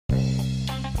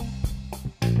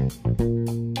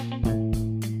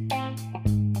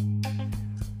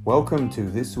Welcome to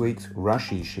this week's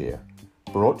Rashi Shir,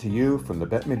 brought to you from the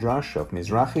Bet Midrash of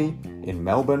Mizrahi in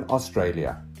Melbourne,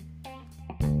 Australia.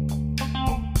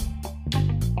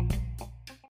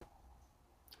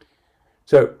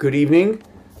 So, good evening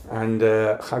and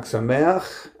Chag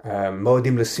Sameach,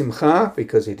 Moedim L'Simcha,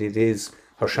 because it is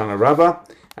Hoshana Rabbah,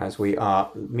 as we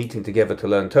are meeting together to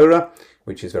learn Torah,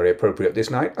 which is very appropriate this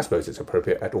night. I suppose it's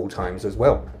appropriate at all times as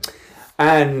well.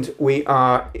 And we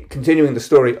are continuing the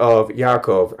story of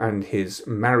Yaakov and his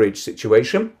marriage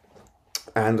situation.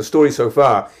 And the story so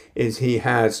far is he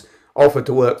has offered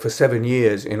to work for 7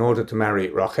 years in order to marry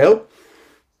Rachel.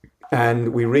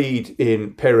 And we read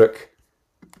in Perek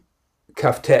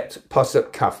Kaftet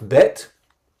Pasuk Kafbet,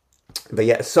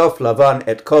 Vayasaf Lavan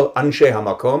et kol anshe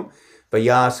hamakom,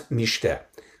 Vayas mishteh.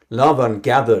 Lavan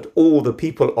gathered all the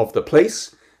people of the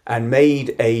place and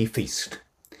made a feast.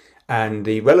 And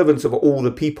the relevance of all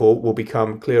the people will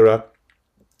become clearer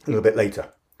a little bit later.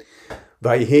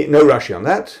 Vayihi, no Rashi on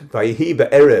that. Vayihi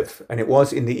be'erev, and it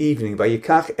was in the evening.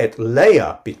 Vayikach et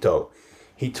Leah bito.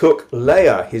 He took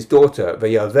Leah, his daughter,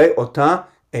 vayaveh ota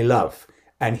elav,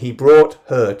 and he brought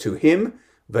her to him.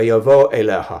 Vayavo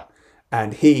eleha,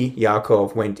 and he,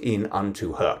 Yaakov, went in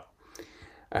unto her,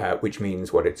 which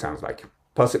means what it sounds like.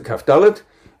 Pasuk kaf dalet.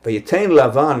 Vayetein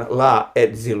Lavan la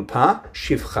et Zilpa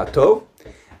shivchato.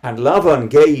 And Lavan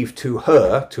gave to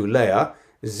her, to Leah,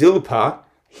 Zilpa,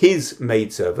 his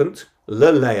maidservant,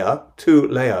 Leah, to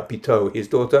Leah, Bito, his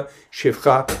daughter,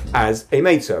 Shivcha, as a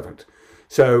maidservant.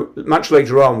 So much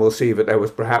later on, we'll see that there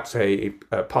was perhaps a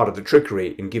part of the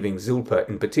trickery in giving Zilpa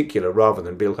in particular rather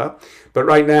than Bilhah. But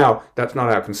right now, that's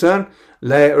not our concern.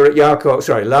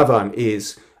 Lavan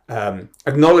is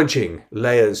acknowledging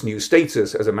Leah's new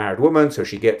status as a married woman, so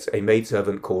she gets a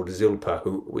maidservant called Zilpa,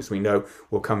 who, as we know,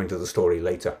 will come into the story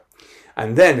later.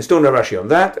 And then, there's still no Rashi on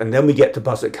that, and then we get to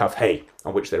Pasuk Kaf Hey,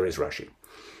 on which there is Rashi.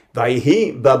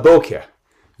 Vayihi baboker,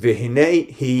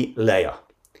 v'hinei hi Leah.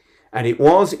 And it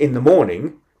was in the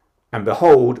morning, and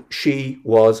behold, she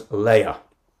was Leah.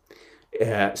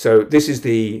 So this is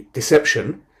the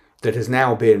deception that has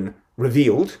now been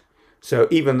revealed. So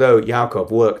even though Yaakov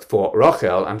worked for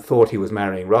Rachel and thought he was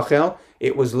marrying Rachel,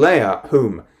 it was Leah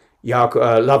whom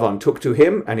Lavan took to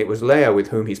him, and it was Leah with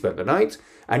whom he spent the night.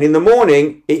 And in the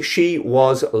morning, she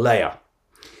was Leah.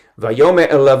 Vayome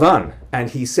el Lavan,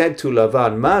 and he said to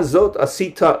Lavan, Ma zot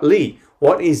asita li,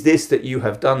 what is this that you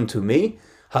have done to me?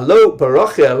 Halo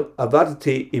barachel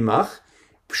avadti imach,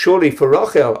 surely for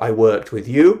Rachel I worked with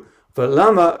you.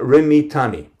 Velama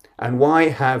remitani, and why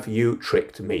have you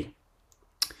tricked me?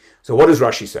 So what does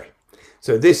Rashi say?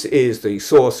 So this is the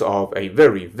source of a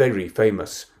very, very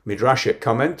famous midrashic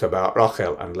comment about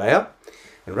Rachel and Leah.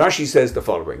 And Rashi says the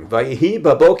following, Vayihi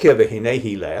baboker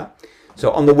v'hinei Leah.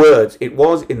 So on the words, it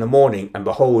was in the morning, and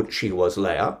behold, she was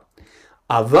Leah.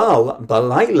 Aval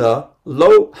balayla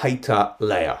lo haita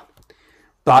Leah.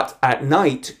 But at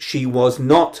night, she was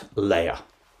not Leah.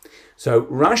 So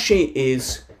Rashi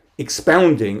is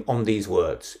expounding on these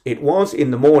words. It was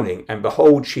in the morning, and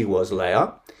behold, she was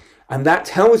Leah. And that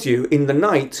tells you in the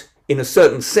night, in a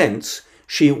certain sense,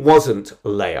 she wasn't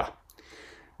Leah.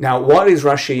 Now, what is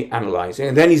Rashi analyzing?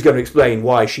 And then he's going to explain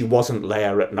why she wasn't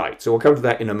Leah at night. So we'll come to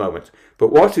that in a moment.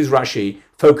 But what is Rashi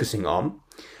focusing on?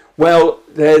 Well,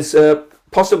 there's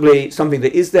possibly something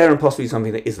that is there and possibly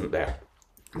something that isn't there.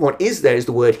 What is there is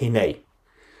the word hinei.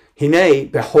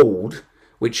 Hinei, behold,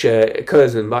 which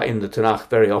occurs in the Tanakh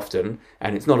very often,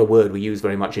 and it's not a word we use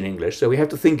very much in English, so we have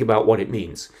to think about what it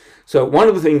means. So one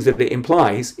of the things that it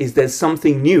implies is there's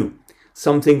something new,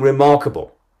 something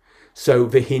remarkable. So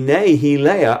v'hinei hi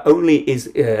Leah only is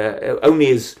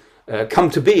come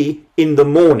to be in the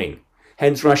morning.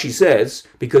 Hence Rashi says,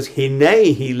 because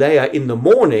hinei hi Leah in the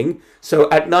morning, so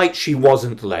at night she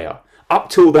wasn't Leah. Up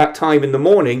till that time in the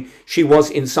morning, she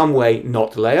was in some way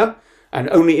not Leah, and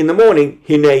only in the morning,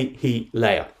 hinei hi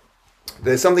Leah.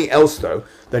 There's something else, though,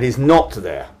 that is not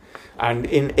there. And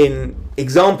in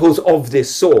examples of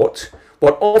this sort,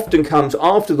 what often comes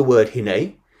after the word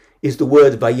hinei is the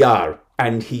word vayar,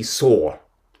 and he saw.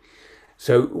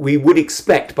 So we would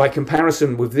expect, by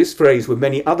comparison with this phrase, with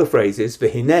many other phrases,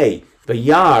 v'hinei,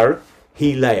 vayar, hi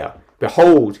Leah.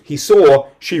 Behold, he saw,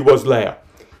 she was Leah.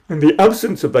 And the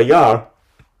absence of vayar,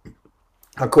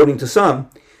 according to some,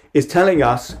 is telling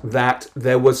us that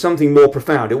there was something more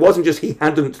profound. It wasn't just he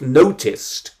hadn't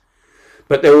noticed,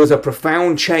 but there was a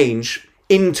profound change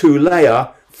into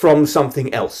Leah from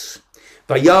something else.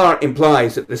 Vayar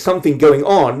implies that there's something going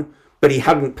on, but he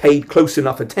hadn't paid close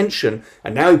enough attention,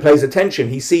 and now he pays attention,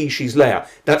 he sees she's Leah.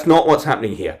 That's not what's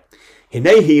happening here.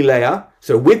 Hinei hi Leah,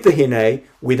 so with the hinei,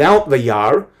 without the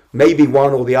yar, maybe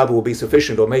one or the other will be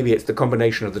sufficient, or maybe it's the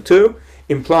combination of the two,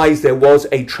 implies there was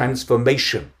a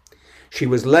transformation. She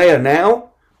was Leah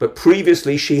now, but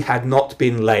previously she had not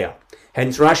been Leah.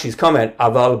 Hence Rashi's comment,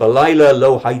 Aval balayla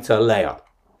lo haita Leah.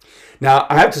 Now,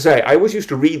 I have to say, I always used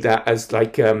to read that as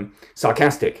like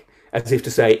sarcastic, as if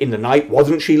to say, in the night,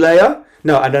 wasn't she Leah?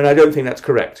 No, and I don't think that's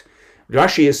correct.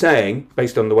 Rashi is saying,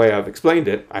 based on the way I've explained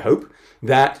it, I hope,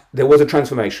 that there was a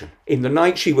transformation. In the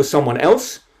night, she was someone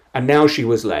else, and now she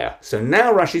was Leah. So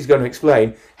now Rashi's going to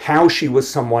explain how she was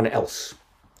someone else.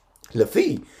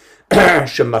 Lefi,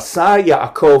 shemasa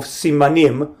Yaakov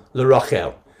simanim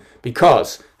l'Rachel.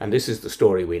 Because, and this is the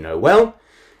story we know well,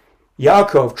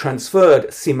 Yaakov transferred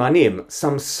simanim,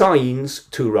 some signs,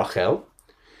 to Rachel.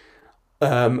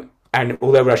 And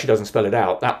although Rashi doesn't spell it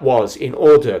out, that was in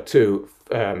order to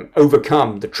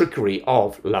overcome the trickery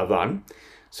of Lavan.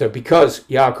 So because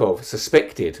Yaakov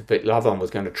suspected that Lavan was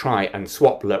going to try and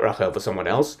swap Rachel for someone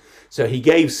else, so he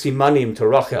gave simanim to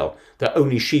Rachel that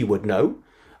only she would know,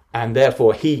 and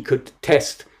therefore he could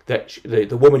test that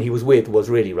the woman he was with was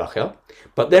really Rachel.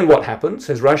 But then what happened,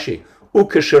 says Rashi,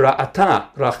 Ukeshira'ata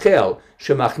Rachel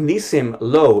shemachnisim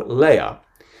lo Leah.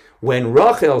 When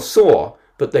Rachel saw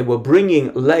that they were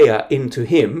bringing Leah into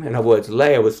him, in other words,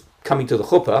 Leah was coming to the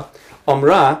chuppah,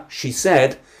 Omra, she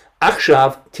said,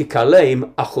 Achshav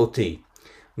tikalem achoti.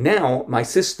 Now my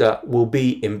sister will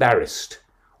be embarrassed,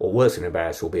 or worse than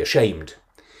embarrassed, will be ashamed.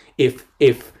 If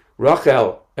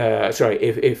Yaakov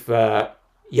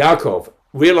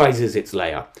realizes it's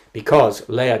Leah, because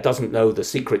Leah doesn't know the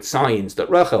secret signs that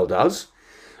Rachel does,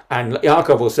 and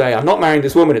Yaakov will say, I'm not marrying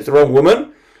this woman, it's the wrong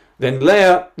woman, then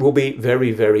Leah will be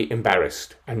very, very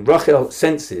embarrassed. And Rachel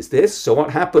senses this, so what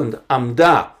happened?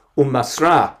 Amda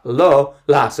umasra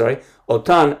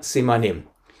otan simanim.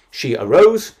 She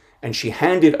arose and she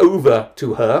handed over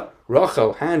to her,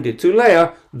 Rachel handed to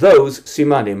Leah, those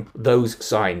simanim, those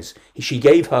signs. She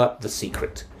gave her the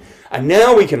secret. And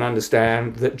now we can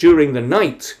understand that during the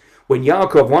night, when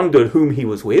Yaakov wondered whom he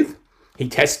was with, he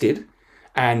tested,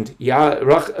 and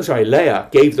Leah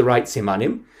gave the right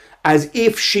simanim, as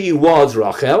if she was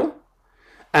Rachel,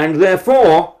 and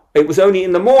therefore it was only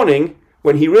in the morning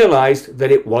when he realized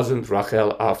that it wasn't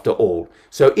Rachel after all.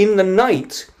 So in the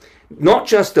night, not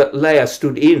just that Leah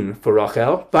stood in for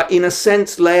Rachel, but in a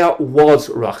sense Leah was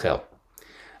Rachel.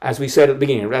 As we said at the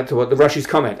beginning, that's what the Rashi's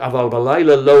comment, Aval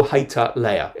balayla lo haita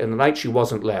Leah. In the night she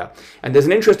wasn't Leah. And there's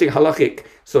an interesting halachic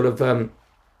sort of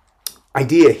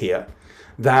idea here,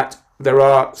 that there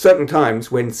are certain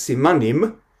times when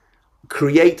simanim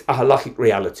create a halachic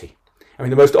reality. I mean,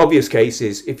 the most obvious case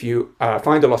is if you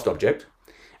find a lost object,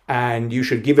 and you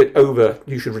should give it over,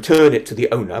 you should return it to the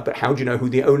owner, but how do you know who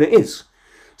the owner is?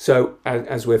 So,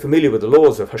 as we're familiar with the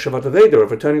laws of Hashavat Aveda,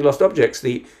 of returning lost objects,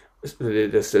 the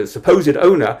supposed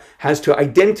owner has to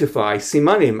identify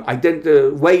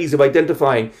simanim, ways of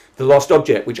identifying the lost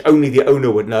object, which only the owner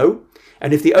would know.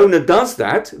 And if the owner does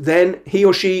that, then he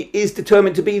or she is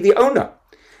determined to be the owner.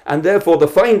 And therefore the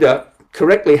finder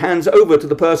correctly hands over to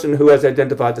the person who has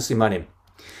identified the simanim.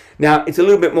 Now, it's a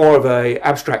little bit more of an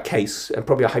abstract case, and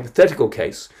probably a hypothetical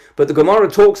case, but the Gemara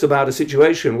talks about a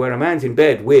situation where a man's in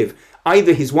bed with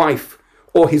either his wife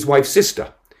or his wife's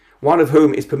sister, one of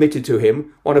whom is permitted to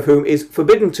him, one of whom is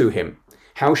forbidden to him.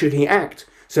 How should he act?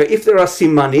 So if there are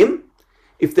simanim,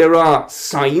 if there are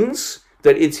signs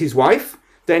that it's his wife,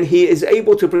 then he is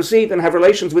able to proceed and have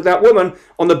relations with that woman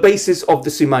on the basis of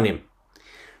the simanim.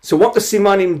 So what the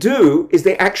simanim do is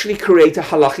they actually create a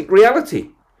halachic reality.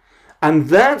 And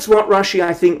that's what Rashi,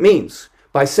 I think, means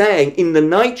by saying in the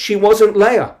night she wasn't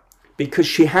Leah, because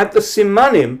she had the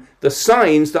simanim, the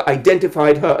signs that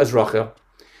identified her as Rachel.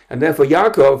 And therefore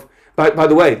Yaakov, by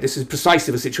the way, this is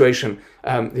precisely the situation,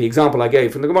 the example I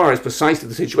gave from the Gemara is precisely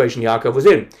the situation Yaakov was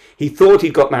in. He thought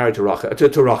he'd got married to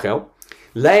Rachel.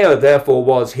 Leah, therefore,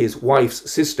 was his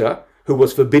wife's sister, who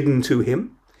was forbidden to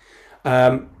him.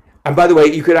 And by the way,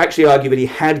 you could actually argue that he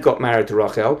had got married to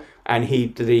Rachel, and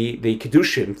the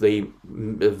Kedushin,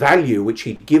 the value which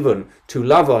he'd given to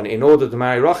Lavan in order to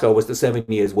marry Rachel was the 7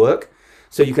 years' work.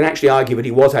 So you can actually argue that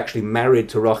he was actually married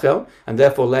to Rachel, and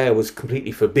therefore Leah was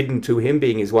completely forbidden to him,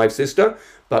 being his wife's sister.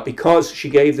 But because she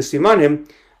gave the simanim,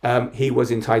 he was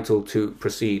entitled to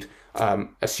proceed,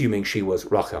 assuming she was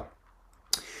Rachel.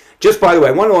 Just by the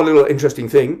way, one more little interesting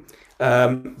thing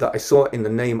that I saw in the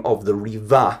name of the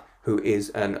Riva, who is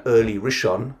an early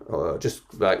Rishon, or just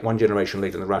like one generation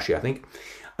later than Rashi, I think.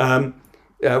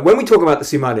 When we talk about the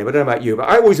simanim, I don't know about you, but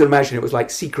I always imagine it was like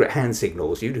secret hand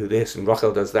signals. You do this, and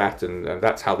Rachel does that, and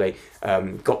that's how they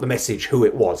got the message who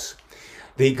it was.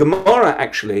 The Gemara,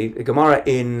 actually, the Gemara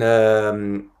in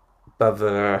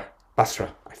Basra,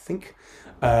 I think,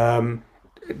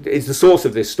 is the source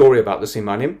of this story about the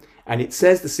Simanim, and it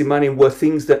says the Simanim were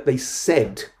things that they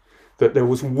said, that there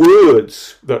was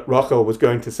words that Rachel was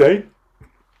going to say,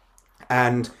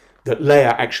 and that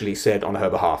Leah actually said on her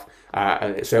behalf.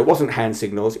 So it wasn't hand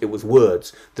signals, it was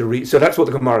words. So that's what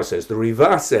the Gemara says. The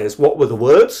Riva says, what were the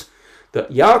words? That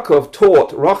Yaakov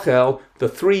taught Rachel the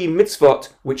 3 mitzvot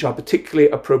which are particularly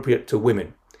appropriate to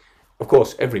women. Of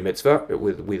course, every mitzvah,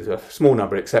 with a small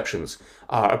number of exceptions,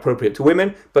 are appropriate to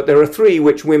women, but there are 3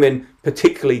 which women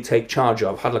particularly take charge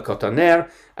of, Hadlakot HaNer,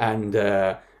 and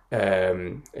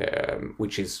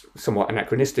which is somewhat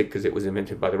anachronistic because it was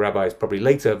invented by the rabbis probably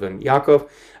later than Yaakov,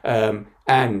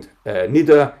 and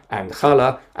Nida and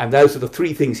Chala, and those are the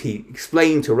 3 things he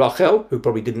explained to Rachel, who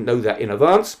probably didn't know that in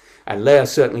advance, and Leah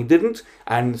certainly didn't,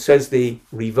 and says the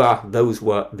Riva, those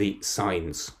were the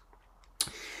signs.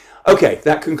 Okay,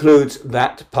 that concludes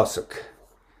that pasuk.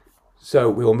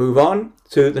 So we will move on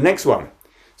to the next one.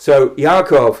 So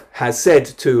Yaakov has said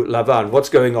to Lavan, what's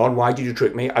going on? Why did you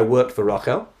trick me? I worked for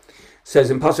Rachel.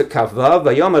 Says in pasuk Kavvav,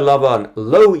 Vayomer Lavan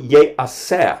lo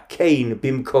ye'aser kain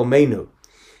bimkomenu.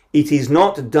 It is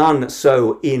not done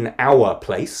so in our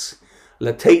place.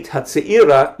 Latet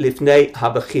hatzeira lifnei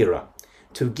habachira.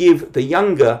 To give the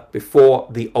younger before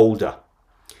the older.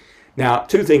 Now,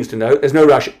 2 things to note. There's no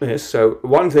Rashi in this. So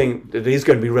one thing that is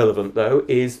going to be relevant, though,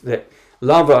 is that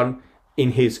Lavan,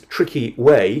 in his tricky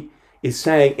way, is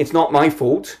saying, it's not my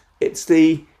fault. It's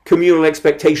the communal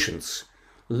expectations.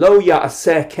 Lo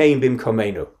ya'aseh kain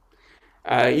bimkomenu.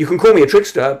 You can call me a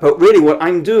trickster, but really what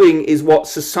I'm doing is what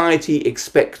society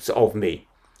expects of me,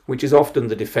 which is often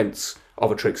the defense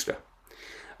of a trickster.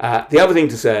 The other thing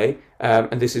to say,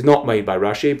 and this is not made by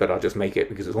Rashi, but I'll just make it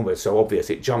because it's almost so obvious,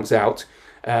 it jumps out.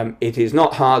 It is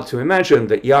not hard to imagine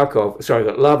that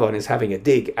that Lavan is having a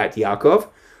dig at Yaakov,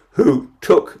 who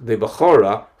took the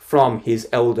Bechorah from his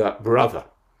elder brother,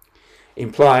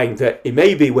 implying that it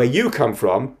may be where you come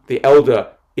from, the elder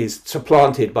is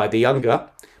supplanted by the younger,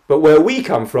 but where we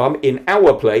come from, in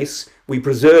our place, we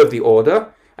preserve the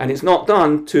order, and it's not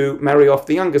done to marry off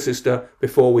the younger sister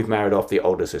before we've married off the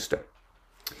older sister.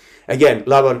 Again,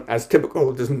 Lavan, as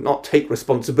typical, does not take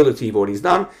responsibility for what he's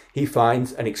done. He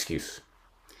finds an excuse.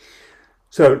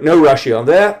 So, no Rashi on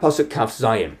there. Pasuk Kaf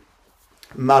Zayin.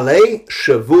 Malei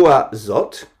Shavua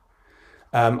Zot.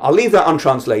 I'll leave that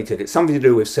untranslated. It's something to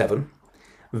do with 7.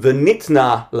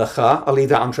 V'nitna Lecha. I'll leave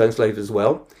that untranslated as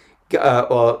well.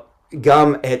 Or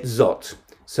Gam et Zot.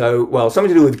 So, well,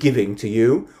 something to do with giving to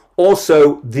you.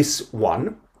 Also this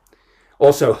one.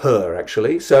 Also her,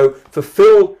 actually. So,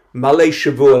 fulfill Malei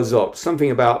Shavua Zot.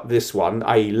 Something about this one,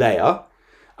 i.e. Leah.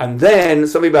 And then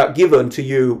something about given to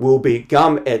you will be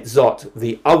Gam et Zot,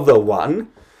 the other one.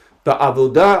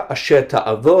 Ba'avodah asher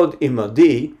ta'avod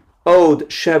imadi od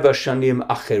sheva shanim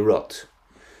acherot.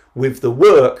 With the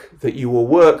work that you will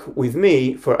work with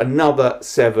me for another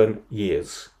 7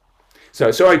 years.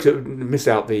 So sorry to miss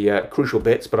out the crucial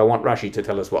bits, but I want Rashi to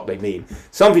tell us what they mean.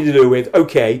 Something to do with,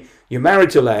 okay, you're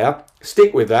married to Leah,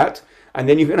 stick with that, and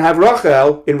then you can have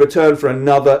Rachel in return for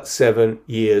another 7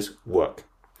 years' work.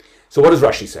 So what does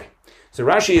Rashi say? So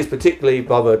Rashi is particularly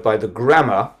bothered by the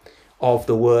grammar of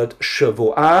the word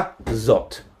Shavua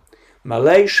Zot.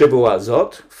 Malei Shavua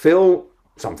Zot, fill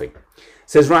something.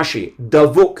 Says Rashi,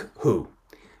 Davuk hu.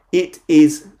 It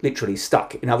is literally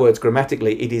stuck. In other words,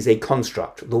 grammatically, it is a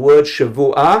construct. The word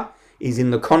Shavua is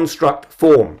in the construct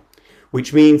form,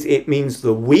 which means it means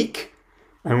the week,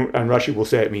 and Rashi will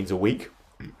say it means a week,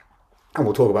 and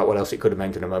we'll talk about what else it could have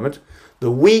meant in a moment. The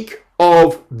week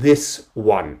of this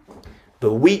one.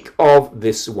 The week of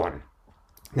this one.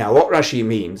 Now, what Rashi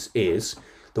means is,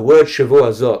 the word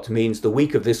Shavua Zot means the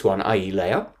week of this one, i.e.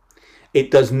 Leah.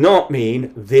 It does not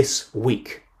mean this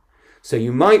week. So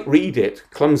you might read it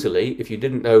clumsily, if you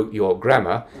didn't know your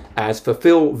grammar, as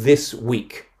fulfill this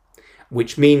week,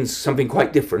 which means something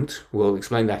quite different. We'll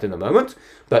explain that in a moment.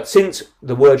 But since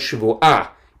the word Shavua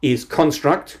is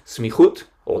construct, smichut,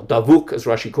 or davuk as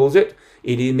Rashi calls it,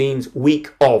 it means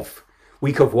week of.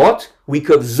 Week of what? Week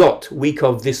of Zot, week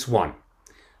of this one.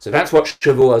 So that's what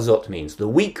Shavua Zot means, the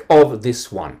week of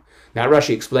this one. Now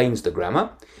Rashi explains the grammar.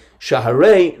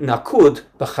 Shaharei nakud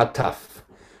b'chataf,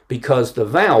 because the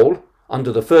vowel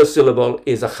under the first syllable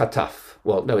is a chataf.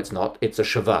 Well, no, it's not. It's a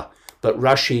shava. But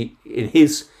Rashi, in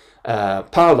his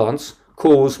parlance,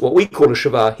 calls what we call a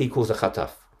shava, he calls a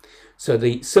chataf. So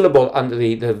the syllable under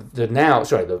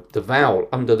the vowel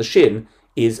under the shin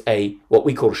is a what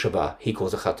we call a shava, he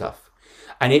calls a chataf.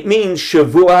 And it means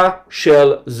Shavua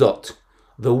Shel Zot,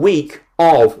 the week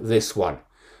of this one.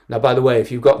 Now, by the way,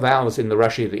 if you've got vowels in the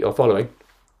Rashi that you're following,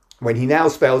 when he now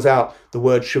spells out the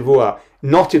word Shavua,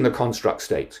 not in the construct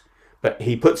state, but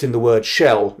he puts in the word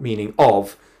shel, meaning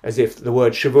of, as if the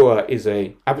word Shavua is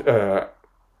a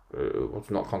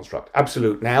not construct,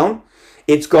 absolute noun.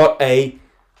 It's got a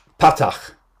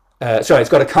patach, it's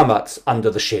got a kamatz under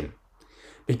the shin.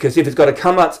 Because if it's got a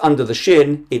kamatz under the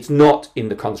shin, it's not in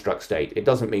the construct state. It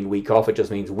doesn't mean week off, it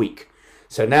just means week.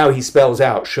 So now he spells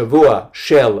out Shavua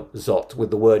shel zot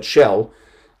with the word shel,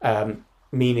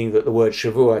 meaning that the word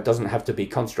Shavua doesn't have to be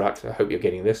construct. I hope you're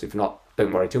getting this. If not,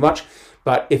 don't worry too much.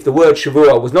 But if the word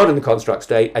Shavua was not in the construct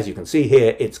state, as you can see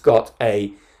here, it's got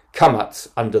a kamatz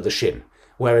under the shin.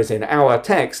 Whereas in our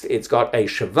text, it's got a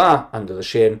shava under the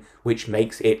shin, which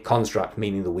makes it construct,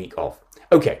 meaning the week of.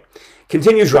 Okay,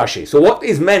 continues Rashi. So what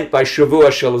is meant by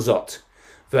Shavua shel zot?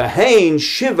 V'hein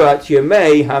shivat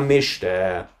yemei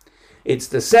hamishter. It's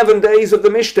the 7 days of the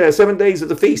Mishter, 7 days of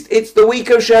the feast. It's the week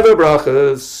of Sheva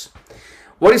Brachas.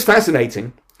 What is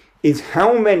fascinating is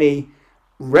how many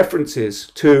references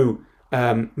to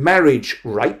marriage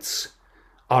rites,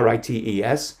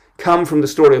 R-I-T-E-S, come from the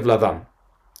story of Lavan.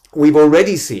 We've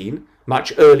already seen,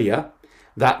 much earlier,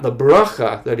 that the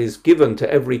bracha that is given to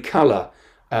every color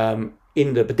in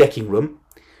the bedecking room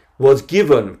was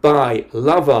given by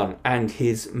Lavan and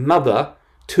his mother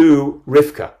to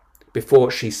Rivka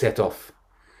before she set off.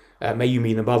 May you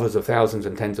be the mothers of thousands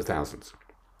and tens of thousands.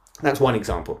 That's one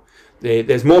example.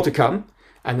 There's more to come,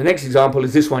 and the next example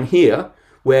is this one here,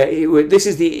 where this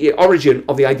is the origin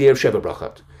of the idea of Sheva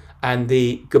Brachot. And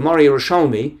the Gemara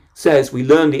Yerushalmi says we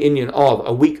learn the inyan of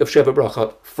a week of Sheva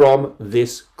Brachot from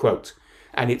this quote.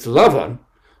 And it's Lavan,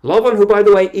 who, by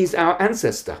the way, is our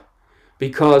ancestor,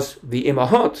 because the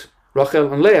Imahot,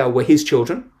 Rachel and Leah, were his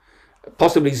children.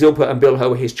 Possibly Zilpah and Bilhah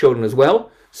were his children as well.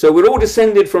 So we're all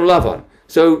descended from Lavan.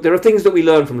 So there are things that we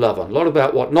learn from Lavan. A lot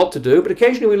about what not to do, but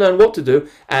occasionally we learn what to do,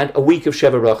 and a week of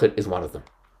Sheva Brachot is one of them.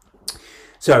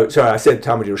 So, sorry, I said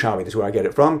Talmud Yerushalmi, this is where I get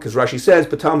it from, because Rashi says,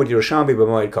 but Talmud Yerushalmi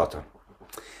b'moed katan.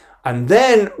 And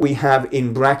then we have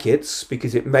in brackets,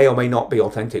 because it may or may not be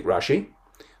authentic Rashi,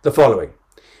 the following.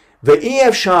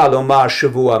 Ve'efshar lomar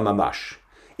shavua mamash.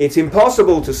 It's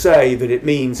impossible to say that it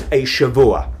means a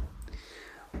shavua,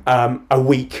 a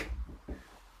week,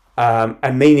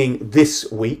 and meaning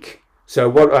this week. So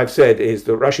what I've said is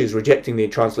that Rashi is rejecting the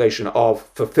translation of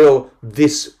fulfill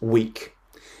this week.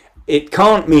 It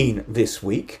can't mean this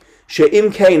week.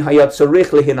 She'im kein hayat tzarich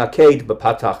lehinaked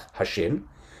b'patach hashin.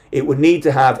 It would need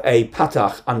to have a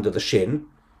patach under the shin.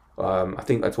 I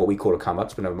think that's what we call a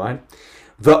kamatz, but never mind.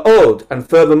 Va'od, and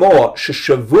furthermore,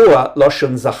 sheshavua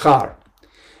loshen zachar.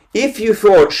 If you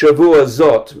thought shavua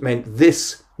zot meant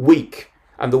this week,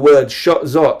 and the word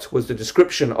zot was the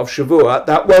description of shavua,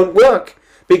 that won't work,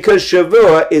 because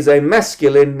shavua is a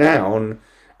masculine noun,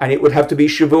 and it would have to be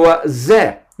shavua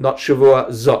zeh, not shavua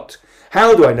zot.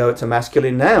 How do I know it's a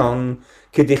masculine noun?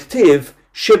 Kedichtiv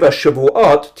shiva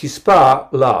shavuot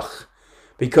tispar lach.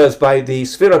 Because by the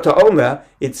Sfirat HaOmer,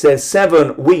 it says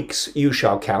 7 weeks you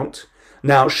shall count.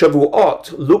 Now,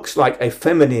 shavuot looks like a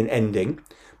feminine ending,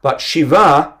 but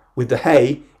shiva, with the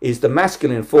hey, is the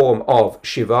masculine form of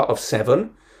shiva, of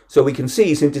 7. So we can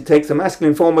see, since it takes the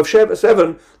masculine form of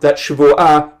 7, that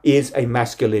shavuah is a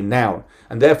masculine noun.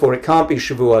 And therefore it can't be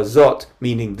shavuah zot,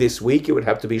 meaning this week, it would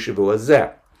have to be shavuah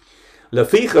zeh.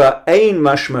 Leficha ein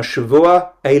mashma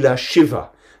shavuah ela shiva.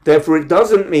 Therefore it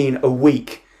doesn't mean a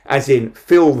week, as in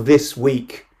fill this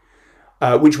week,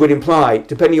 which would imply,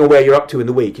 depending on where you're up to in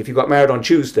the week, if you got married on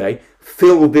Tuesday,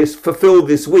 fulfill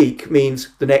this week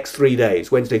means the next 3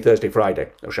 days, Wednesday, Thursday,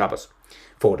 Friday, or Shabbos,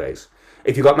 4 days.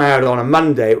 If you got married on a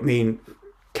Monday, it would mean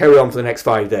carry on for the next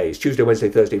 5 days, Tuesday, Wednesday,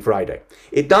 Thursday, Friday.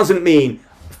 It doesn't mean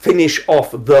finish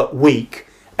off the week,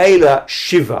 Ela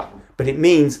Shiva, but it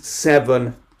means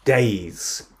 7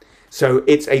 days. So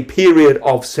it's a period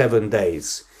of 7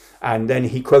 days. And then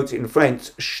he quotes it in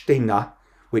French, Shtina,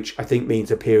 which I think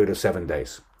means a period of 7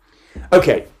 days.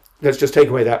 Okay, let's just take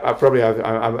away that. I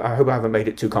hope I haven't made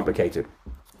it too complicated.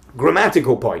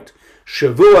 Grammatical point.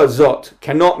 Shavua zot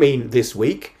cannot mean this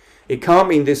week. It can't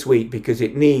mean this week because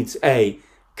it needs a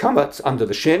kamatz under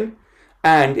the shin,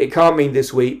 and it can't mean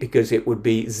this week because it would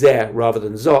be zeh rather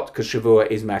than zot, because shavua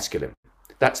is masculine.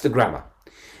 That's the grammar.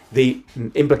 The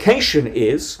implication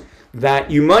is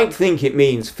that you might think it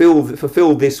means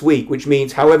fulfill this week, which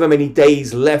means however many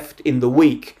days left in the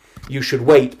week you should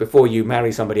wait before you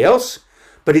marry somebody else.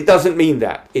 But it doesn't mean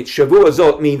that. It's Shavua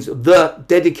Zot means the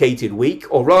dedicated week,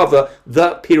 or rather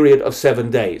the period of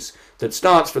 7 days that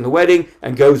starts from the wedding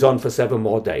and goes on for 7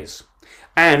 more days.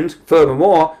 And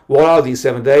furthermore, what are these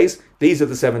 7 days? These are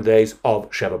the 7 days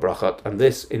of Sheva Brachot, and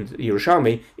this in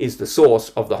Yerushalmi is the source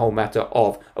of the whole matter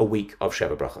of a week of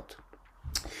Sheva Brachot.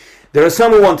 There are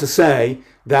some who want to say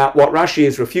that what Rashi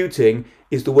is refuting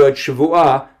is the word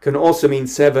Shavuah can also mean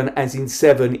 7 as in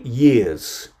 7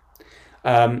 years.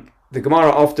 The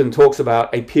Gemara often talks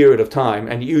about a period of time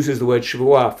and uses the word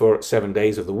Shavuah for 7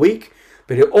 days of the week,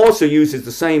 but it also uses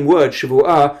the same word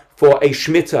Shavuah for a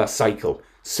Shemitah cycle,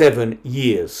 7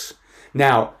 years.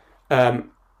 Now,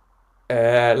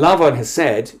 Lavan has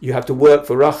said you have to work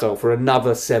for Rachel for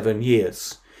another 7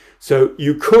 years. So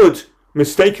you could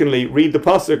mistakenly read the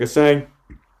pasuk as saying,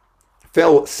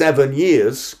 fell 7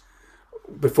 years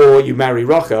before you marry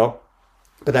Rachel,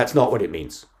 but that's not what it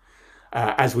means,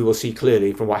 as we will see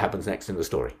clearly from what happens next in the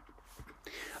story.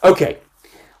 Okay,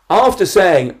 after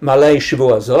saying Malay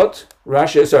Shavuah Zot,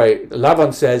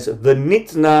 Lavan says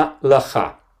V'nitna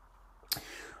lacha,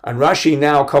 and Rashi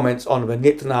now comments on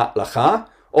V'nitna lacha,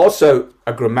 also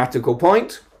a grammatical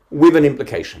point with an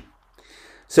implication.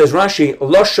 Says Rashi,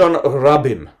 Loshon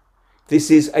Rabim.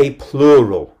 This is a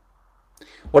plural.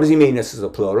 What does he mean this is a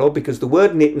plural? Because the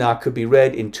word nitna could be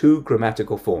read in 2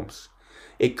 grammatical forms.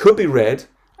 It could be read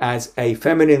as a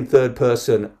feminine third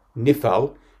person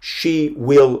nifal, she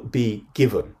will be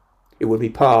given. It would be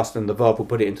past and the verb will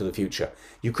put it into the future.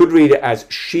 You could read it as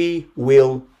she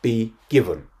will be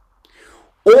given.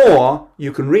 Or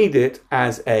you can read it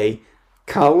as a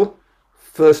kal,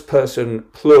 first person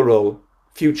plural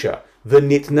future.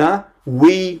 V'nitna,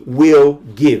 we will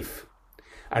give.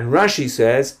 And Rashi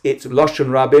says it's Loshon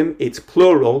Rabim, it's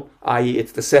plural, i.e.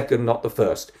 it's the second, not the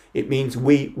first. It means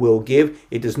we will give.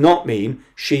 It does not mean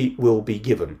she will be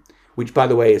given, which by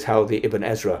the way is how the Ibn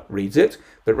Ezra reads it.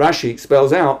 But Rashi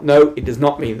spells out, no, it does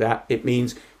not mean that. It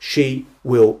means we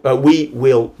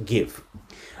will give.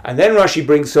 And then Rashi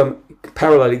brings some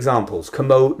parallel examples.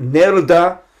 Kamo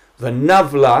nerda,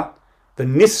 v'navla,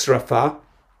 v'nisrafa,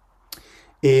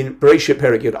 in Bereshit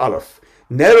Perek Yud Aleph.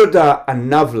 Nerda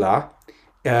and Navla,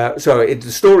 it's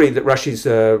the story that Rashi's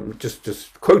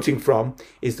just quoting from,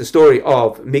 is the story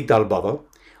of Migdal Bavel,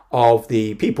 of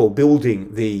the people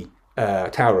building the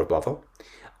Tower of Bavel.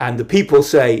 And the people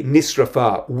say,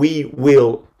 Nisrafa, we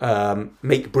will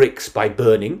make bricks by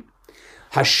burning.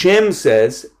 Hashem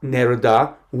says,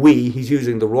 Nerda, we, he's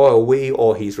using the royal we,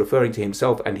 or he's referring to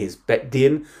himself and his Bet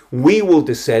Din, we will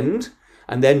descend.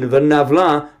 And then the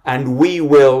Navla, and we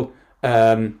will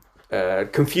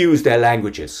confuse their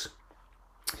languages.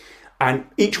 And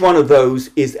each one of those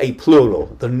is a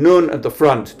plural. The nun at the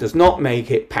front does not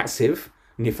make it passive,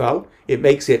 nifal. It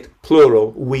makes it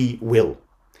plural, we will.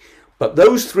 But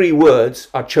those 3 words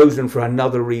are chosen for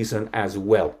another reason as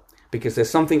well. Because there's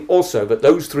something also that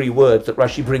those 3 words that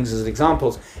Rashi brings as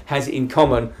examples has in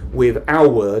common with our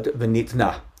word,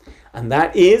 v'nitna. And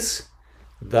that is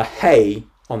the hey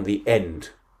on the end.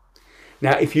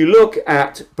 Now, if you look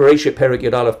at Bereshit Perek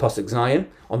Yud Aleph Pasuk Zayin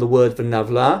on the word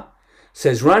v'navla,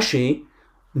 says Rashi,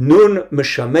 nun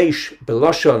meshamesh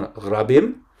beloshon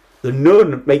rabim. The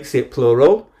nun makes it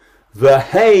plural.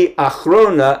 V'hei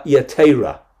achrona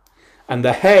yatera, and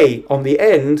the hey on the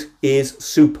end is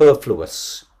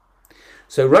superfluous.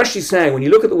 So Rashi's saying when you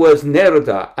look at the words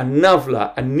nerda and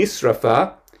navla and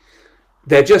nisrafa,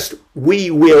 they're just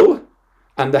we will,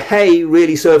 and the hey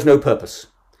really serves no purpose.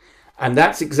 And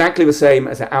that's exactly the same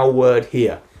as our word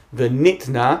here. The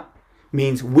nitna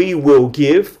means we will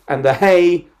give, and the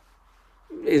hey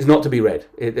is not to be read.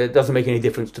 It doesn't make any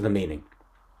difference to the meaning.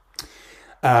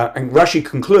 And Rashi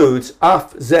concludes,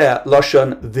 af zeh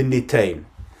loshon v'nitain.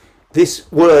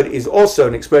 This word is also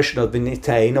an expression of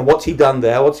v'nitain, and what's he done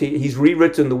there? He's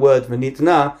rewritten the word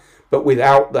v'nitna, but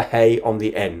without the hey on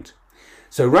the end.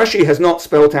 So Rashi has not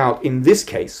spelt out in this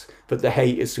case that the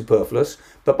hey is superfluous,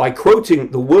 but by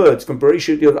quoting the words from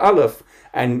Bereshit Yud Aleph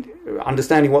and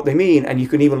understanding what they mean, and you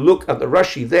can even look at the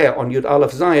Rashi there on Yud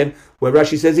Aleph Zayin, where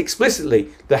Rashi says explicitly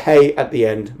the hey at the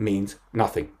end means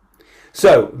nothing.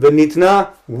 So,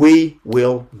 v'nitna, we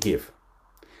will give.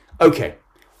 Okay,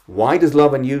 why does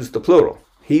Lavan use the plural?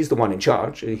 He's the one in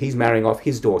charge. He's marrying off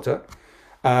his daughter.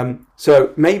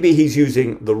 So maybe he's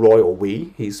using the royal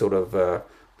we. He's sort of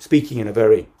speaking in a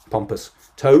very pompous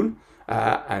tone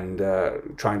and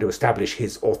trying to establish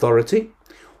his authority.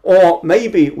 Or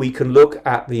maybe we can look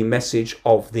at the message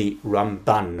of the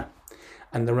Ramban.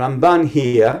 And the Ramban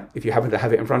here, if you happen to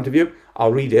have it in front of you,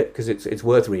 I'll read it because it's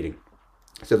worth reading.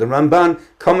 So the Ramban,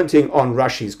 commenting on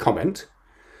Rashi's comment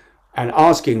and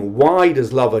asking why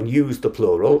does Lavan use the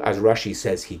plural, as Rashi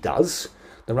says he does,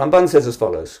 the Ramban says as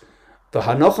follows,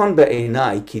 V'hanochon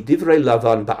be'enai ki divrei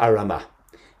Lavan ba'arama.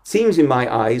 It seems in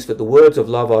my eyes that the words of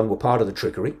Lavan were part of the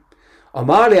trickery.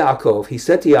 Amar le'Yaakov, he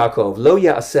said to Yaakov, Lo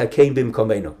ya'aseh kein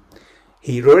bimkomenu.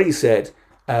 He already said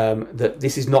that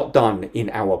this is not done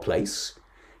in our place.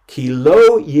 Ki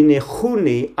lo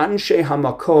yinechuni anshe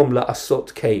hamakom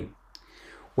la'asot kein.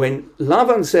 when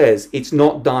Lavan says it's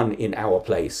not done in our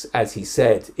place, as he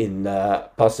said in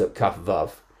Pasuk Kaf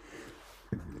Vav,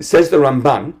 says the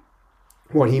Ramban,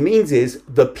 what he means is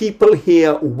the people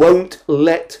here won't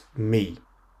let me,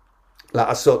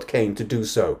 la'asot kain, to do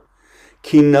so.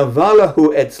 Ki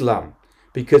navalahu etzlam,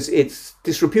 because it's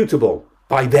disreputable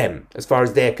by them, as far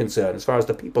as they're concerned, as far as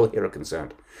the people here are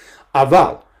concerned.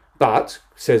 Aval, but,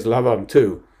 says Lavan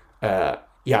to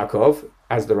Yaakov,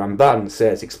 as the Ramban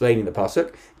says, explaining the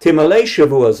pasuk, Timalei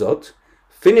shavuazot,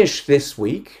 finish this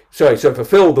week, so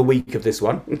fulfill the week of this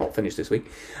one, not finish this week,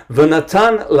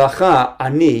 V'natan lacha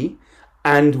ani,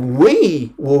 and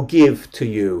we will give to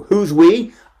you. Who's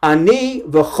we? Ani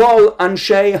v'chol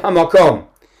anshei hamakom.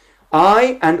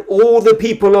 I and all the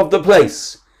people of the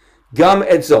place. Gam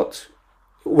etzot.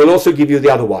 We'll also give you the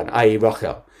other one, i.e.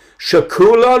 Rachel.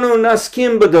 Shekulanu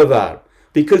naskim b'davar.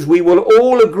 Because we will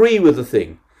all agree with the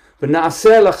thing. And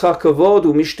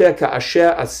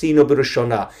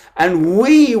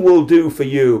we will do for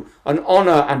you an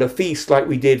honor and a feast like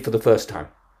we did for the first time.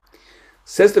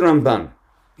 Says the Ramban,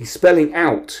 he's spelling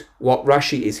out what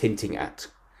Rashi is hinting at.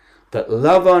 That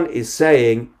Lavan is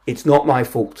saying, it's not my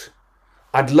fault.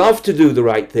 I'd love to do the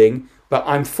right thing, but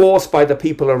I'm forced by the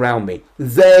people around me.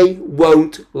 They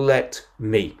won't let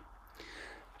me.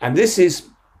 And this is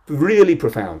really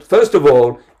profound. First of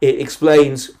all, it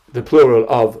explains the plural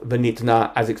of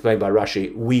v'nitna, as explained by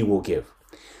Rashi, we will give.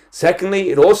 Secondly,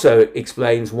 it also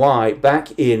explains why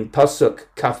back in Pasuk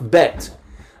Kaf Bet,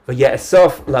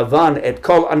 v'ye'esaf Lavan et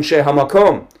kol anshe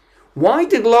hamakom. Why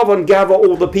did Lavan gather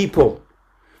all the people?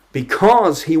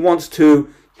 Because he wants to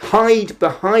hide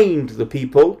behind the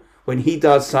people when he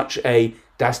does such a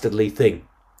dastardly thing.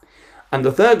 And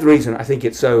the third reason I think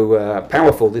it's so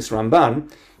powerful, this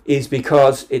Ramban, is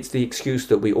because it's the excuse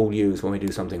that we all use when we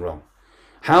do something wrong.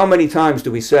 How many times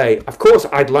do we say, of course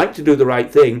I'd like to do the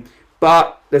right thing,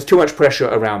 but there's too much pressure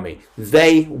around me.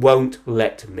 They won't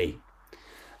let me.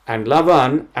 And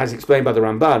Lavan, as explained by the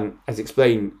Ramban,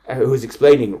 who is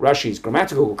explaining Rashi's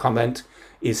grammatical comment,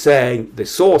 is saying the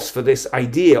source for this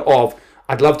idea of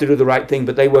I'd love to do the right thing,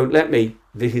 but they won't let me,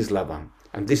 this is Lavan.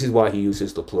 And this is why he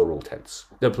uses the plural tense,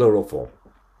 the plural form.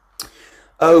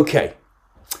 Okay.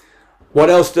 What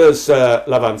else does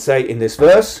Lavan say in this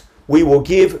verse? We will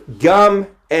give gam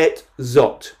et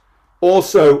zot,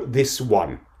 also this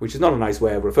one, which is not a nice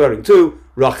way of referring to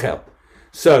Rachel.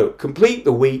 So complete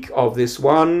the week of this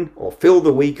one, or fill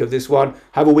the week of this one,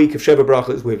 have a week of Sheva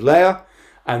Brachas with Leah,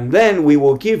 and then we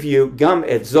will give you gam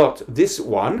et zot, this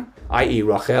one, i.e.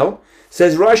 Rachel.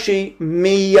 Says Rashi,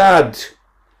 miyad,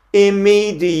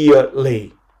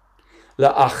 immediately,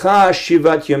 la'achar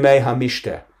shivat yomei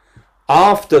hamishter,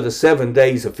 after the 7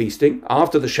 days of feasting,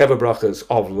 after the Sheva Brachas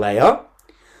of Leah,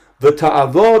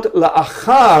 v'ta'avod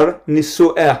la'achar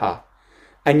nisu'eha,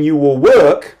 and you will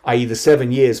work, i.e. the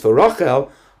 7 years for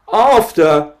Rachel,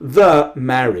 after the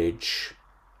marriage.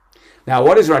 Now,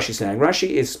 what is Rashi saying?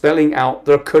 Rashi is spelling out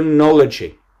the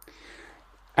chronology.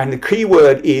 And the key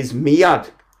word is miyad,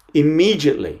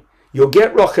 immediately. You'll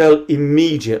get Rachel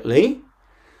immediately,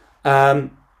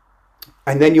 and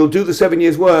then you'll do the 7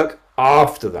 years work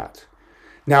after that.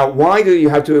 Now, why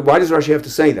does Rashi have to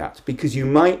say that? Because you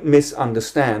might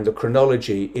misunderstand the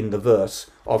chronology in the verse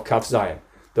of Kaf Zayin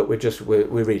that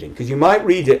we're reading. Because you might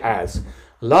read it as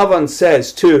Lavan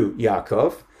says to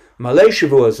Yaakov, Malei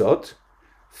shavuazot,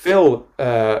 fill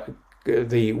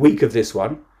the week of this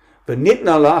one,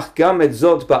 v'nitna lach gam et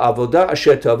zot ba'avoda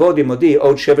asher ta'avod imodi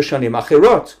od 7 shanim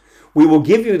achirot. We will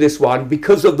give you this one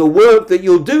because of the work that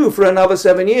you'll do for another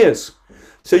 7 years.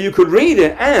 So you could read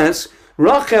it as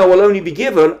Rachel will only be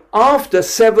given after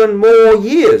 7 more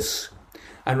years.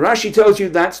 And Rashi tells you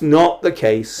that's not the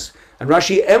case. And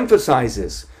Rashi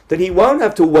emphasizes that he won't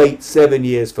have to wait 7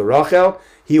 years for Rachel.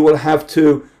 He will have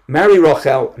to marry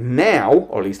Rachel now,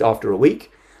 or at least after a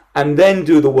week, and then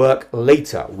do the work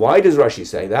later. Why does Rashi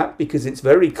say that? Because it's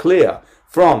very clear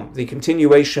from the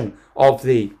continuation of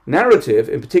the narrative,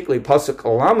 in particularly Pasuk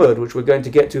Lamed, which we're going to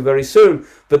get to very soon,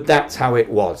 that that's how it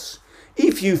was.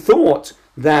 If you thought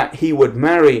that he would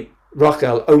marry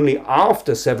Rachel only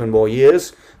after 7 more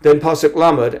years, then Pasuk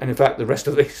Lamed, and in fact the rest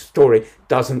of the story,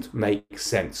 doesn't make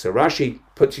sense. So Rashi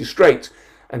puts you straight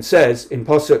and says in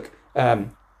Pasuk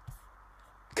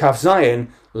Kaf Zayin,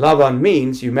 Lavan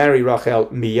means you marry Rachel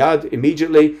miyad,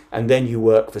 immediately, and then you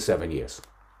work for 7 years.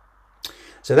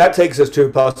 So that takes us to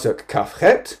Pasuk Kaf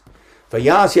Chet.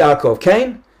 Vayas Yaakov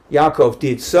Kain, Yaakov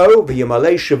did so,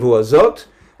 v'yamalei shavuazot,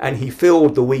 and he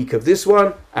filled the week of this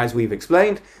one, as we've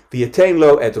explained, v'yatein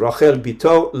lo et Rachel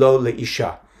bito lo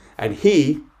leisha, and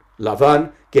he,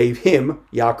 Lavan, gave him,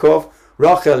 Yaakov,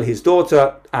 Rachel his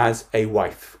daughter, as a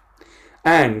wife.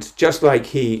 And just like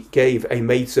he gave a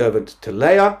maidservant to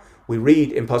Leah, we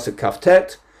read in Pasuk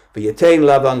Kaftet, V'yetein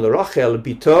Lavan l'Rachel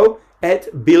bito et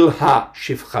Bilha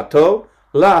shivchato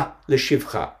la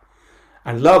l'shivcha.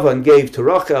 And Lavan gave to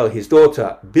Rachel his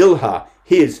daughter Bilha,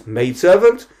 his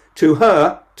maidservant, to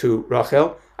her, to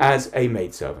Rachel, as a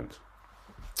maidservant.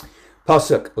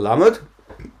 Pasuk Lamed,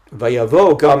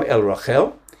 Vayavo gam el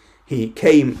Rachel, he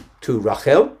came to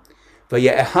Rachel,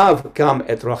 Vaye'ehav gam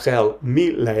et Rachel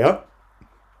mi Leah,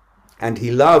 and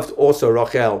he loved also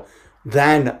Rachel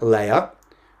than Leah,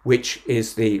 which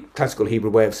is the classical Hebrew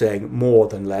way of saying more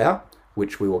than Leah,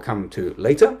 which we will come to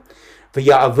later.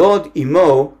 V'ya'avod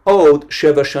imo od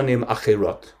sheva shanim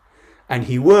achirot, and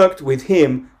he worked with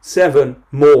him 7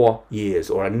 more years,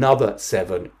 or another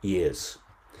 7 years.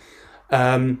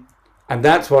 And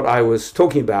that's what I was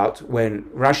talking about when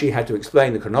Rashi had to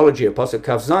explain the chronology of Pasuk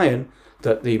Kaf Zayin,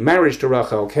 that the marriage to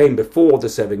Rachel came before the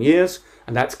 7 years,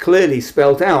 and that's clearly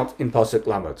spelt out in Pasuk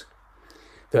Lamed,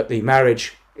 that the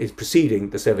marriage is preceding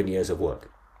the 7 years of work.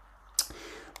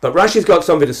 But Rashi's got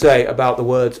something to say about the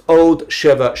words Od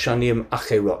Sheva Shanim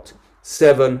Acherot,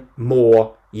 7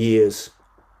 more years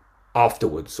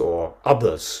afterwards, or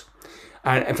others.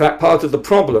 And in fact, part of the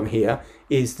problem here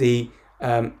is the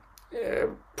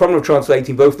problem of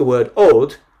translating both the word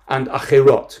Od and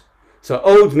Acherot. So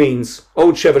Od means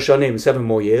Od Sheva Shanim, 7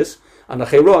 more years, and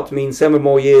Acherot means 7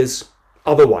 more years,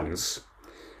 other ones,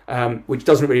 which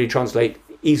doesn't really translate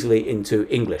easily into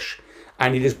English.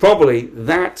 And it is probably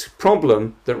that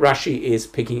problem that Rashi is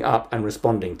picking up and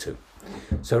responding to.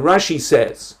 So Rashi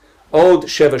says, Od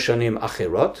Sheva Shanim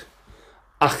Acherot,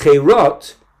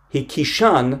 Acherot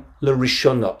hikishan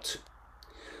l'rishonot.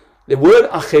 The word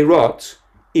Acherot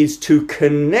is to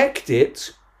connect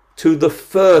it to the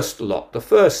first lot, the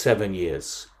first 7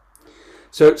 years.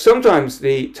 So sometimes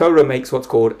the Torah makes what's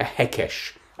called a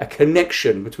hekesh, a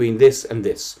connection between this and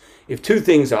this. If 2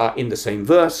 things are in the same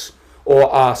verse,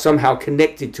 or are somehow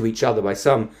connected to each other by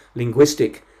some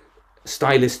linguistic,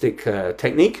 stylistic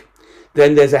technique,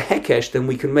 then there's a hekesh, then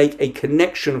we can make a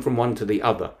connection from one to the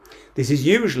other. This is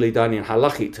usually done in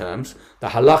halachic terms. The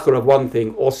halacha of one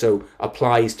thing also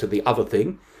applies to the other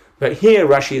thing. But here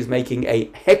Rashi is making a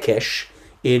hekesh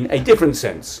in a different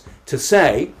sense, to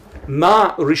say,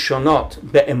 Ma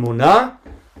rishonot be'emunah,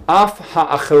 af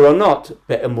ha'acheronot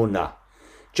be'emunah.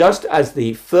 Just as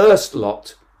the first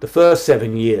lot, the first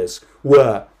 7 years,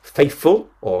 were faithful,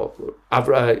 or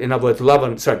in other words,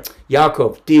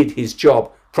 Yaakov did his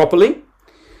job properly.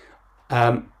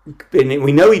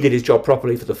 We know he did his job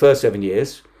properly for the first 7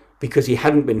 years because he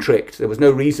hadn't been tricked. There was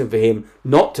no reason for him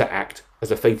not to act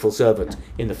as a faithful servant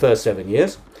in the first 7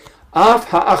 years. Af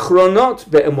ha'achronot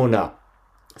be'emunah.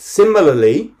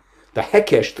 Similarly, the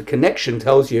hekesh, the connection,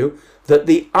 tells you that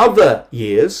the other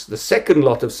years, the second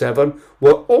lot of 7,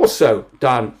 were also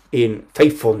done in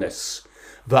faithfulness.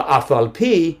 Va'afal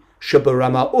pi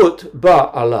shebaramaut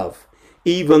ba'alav.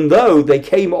 Even though they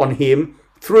came on him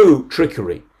through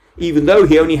trickery. Even though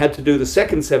he only had to do the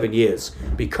second 7 years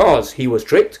because he was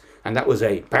tricked, and that was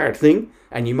a bad thing,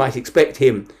 and you might expect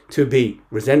him to be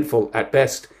resentful at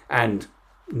best and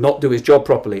not do his job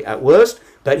properly at worst,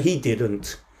 but he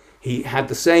didn't. He had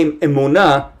the same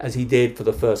emunah as he did for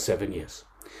the first 7 years.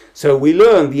 So we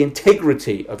learn the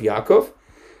integrity of Yaakov.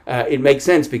 It makes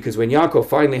sense because when Yaakov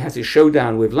finally has his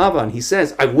showdown with Lavan, he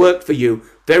says, I've worked for you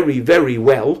very, very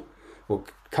well. We'll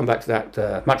come back to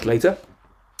that much later.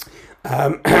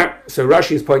 So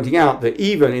Rashi is pointing out that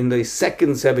even in the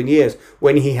second 7 years,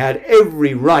 when he had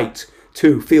every right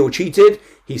to feel cheated,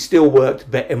 he still worked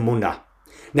be'emunah.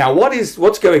 Now,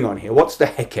 what's going on here? What's the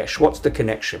hekesh? What's the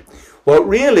connection? Well,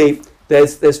 really,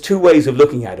 there's 2 ways of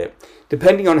looking at it,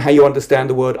 depending on how you understand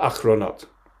the word achronot.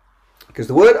 Because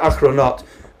the word achronot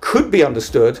could be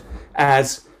understood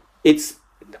as it's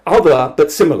other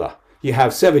but similar. You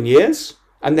have 7 years,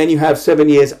 and then you have 7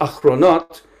 years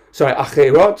acherot,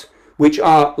 which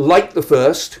are like the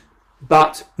first,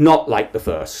 but not like the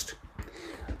first.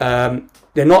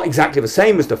 They're not exactly the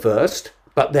same as the first,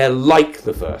 but they're like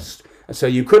the first. And so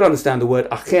you could understand the word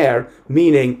acher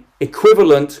meaning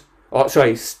equivalent,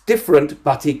 different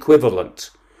but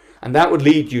equivalent. And that would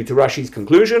lead you to Rashi's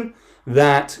conclusion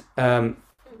that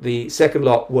the second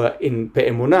lot were in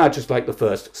Be'emunah, just like the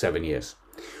first 7 years.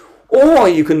 Or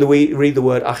you can read the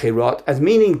word acherot as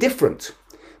meaning different,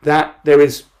 that there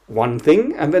is one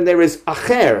thing, and then there is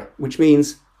acher, which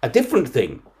means a different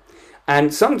thing.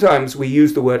 And sometimes we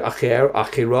use the word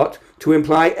acherot, to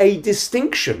imply a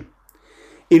distinction.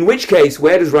 In which case,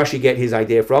 where does Rashi get his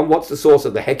idea from? What's the source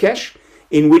of the hekesh?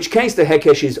 In which case, the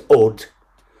hekesh is od.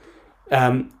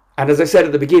 And And as I said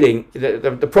at the beginning,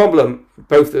 the problem,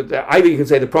 either you can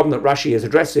say the problem that Rashi is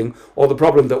addressing, or the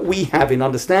problem that we have in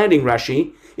understanding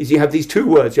Rashi, is you have these two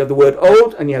words. You have the word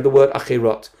od and you have the word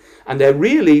achirot. And they're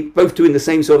really both doing the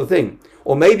same sort of thing.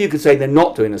 Or maybe you could say they're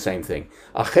not doing the same thing.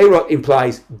 Achirot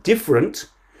implies different,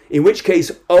 in which case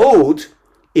od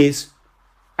is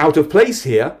out of place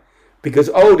here, because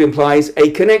od implies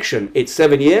a connection. It's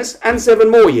 7 years and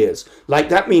 7 more years. Like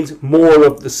that means more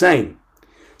of the same.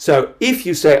 So if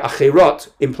you say achirot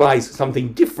implies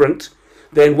something different,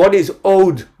 then what is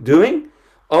od doing?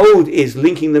 Od is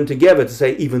linking them together to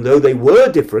say even though they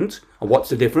were different, and what's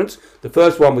the difference? The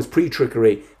first one was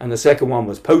pre-trickery and the second one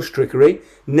was post-trickery.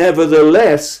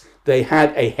 Nevertheless, they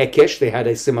had a hekesh, they had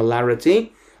a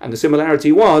similarity, and the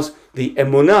similarity was the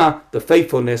emunah, the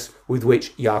faithfulness with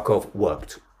which Yaakov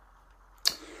worked.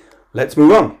 Let's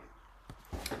move on.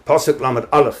 Pasuk Lamed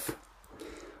Aleph.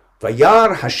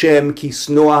 Vayar Hashem ki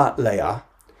snoa Leah,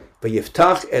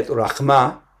 vayiftach et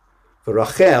rachma,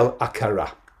 v'Rachel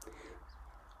akara.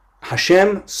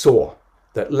 Hashem saw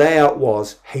that Leah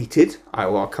was hated.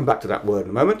 I'll come back to that word in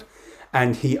a moment.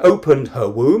 And he opened her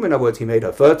womb. In other words, he made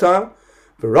her fertile.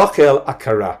 V'Rachel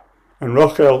akara. And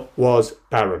Rachel was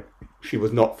barren. She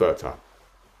was not fertile.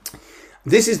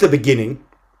 This is the beginning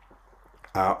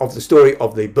of the story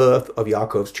of the birth of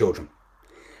Yaakov's children.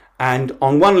 And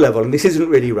on one level, and this isn't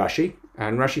really Rashi,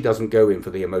 and Rashi doesn't go in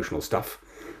for the emotional stuff,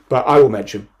 but I will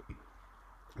mention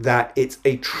that it's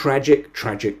a tragic,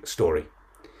 tragic story.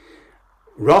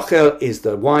 Rachel is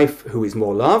the wife who is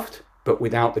more loved, but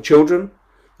without the children.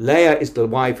 Leah is the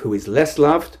wife who is less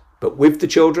loved, but with the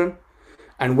children.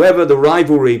 And whether the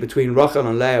rivalry between Rachel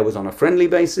and Leah was on a friendly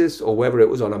basis, or whether it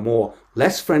was on a more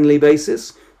less friendly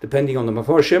basis, depending on the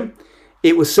Meforshim,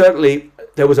 it was certainly,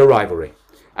 there was a rivalry,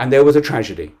 and there was a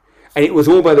tragedy. And it was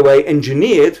all, by the way,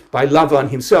 engineered by Lavan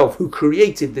himself, who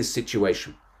created this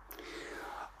situation.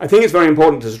 I think it's very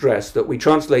important to stress that we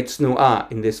translate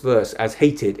snu'ah in this verse as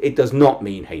hated. It does not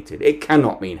mean hated. It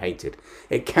cannot mean hated.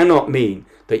 It cannot mean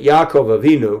that Yaakov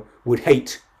Avinu would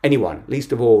hate anyone,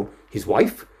 least of all his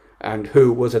wife, and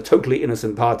who was a totally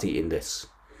innocent party in this.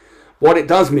 What it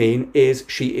does mean is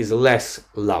she is less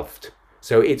loved.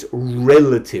 So it's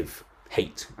relative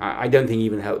hate. I don't think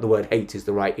even the word hate is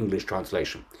the right English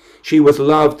translation. She was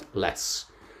loved less.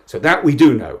 So that we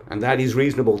do know, and that is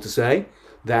reasonable to say,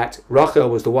 that Rachel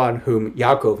was the one whom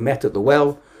Yaakov met at the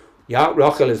well.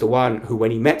 Rachel is the one who,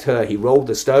 when he met her, he rolled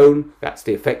the stone. That's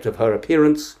the effect of her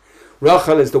appearance.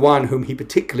 Rachel is the one whom he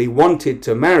particularly wanted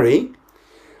to marry.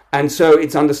 And so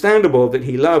it's understandable that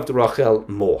he loved Rachel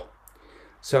more.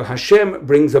 So Hashem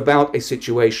brings about a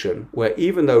situation where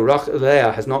even though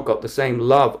Leah has not got the same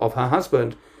love of her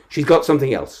husband, she's got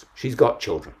something else. She's got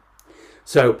children.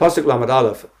 So Pasuk Lamed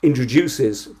Aleph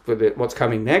introduces what's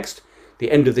coming next, the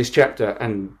end of this chapter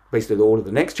and basically all of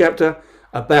the next chapter,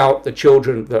 about the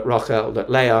children that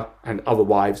Leah and other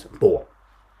wives bore.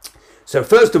 So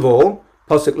first of all,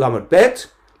 Pasuk Lamed Bet,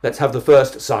 let's have the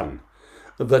first son.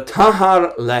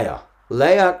 V'tahar Leah.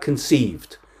 Leah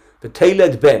conceived.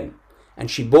 V'teled ben. And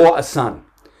she bore a son.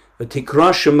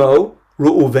 V'tikra shemo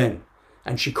Reuven.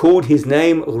 And she called his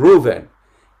name Reuven.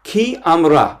 Ki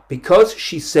amra. Because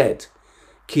she said,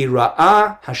 Ki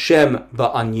ra'ah Hashem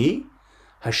ba'ani.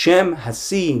 Hashem has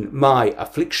seen my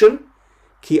affliction.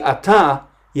 Ki ata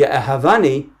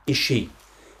ye'ahavani ishi.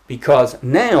 Because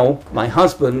now my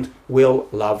husband will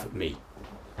love me.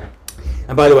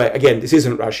 And by the way, again, this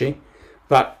isn't Rashi,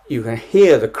 but you can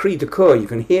hear the cri de coeur, you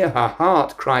can hear her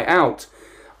heart cry out,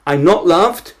 I'm not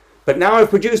loved, but now I've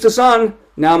produced a son,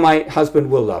 now my husband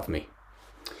will love me.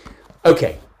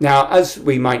 Okay, now as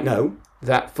we might know,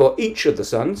 that for each of the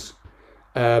sons,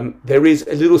 there is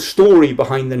a little story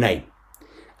behind the name.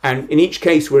 And in each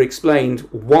case we're explained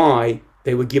why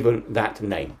they were given that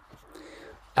name.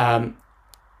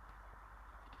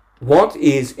 What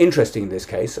is interesting in this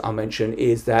case, I'll mention,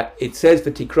 is that it says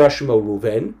V'tikra shemo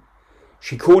Reuven.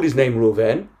 She called his name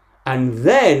Reuven, and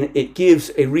then it gives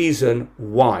a reason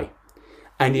why.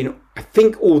 And in, I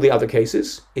think, all the other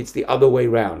cases, it's the other way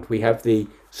round. We have the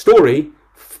story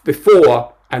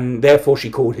before, and therefore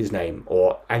she called his name,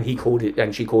 and he called it,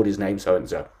 and she called his name so and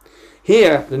so.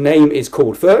 Here, the name is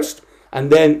called first,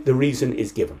 and then the reason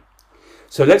is given.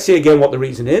 So let's see again what the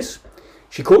reason is.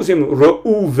 She calls him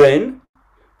Reuven,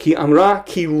 Ki amra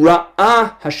ki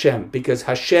ra'ah Hashem, because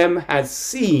Hashem has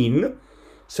seen.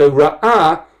 So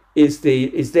ra'ah is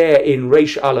there in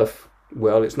Reish Aleph.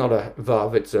 Well, it's not a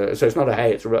vav. So it's not a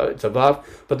hey. It's a vav.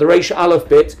 But the Reish Aleph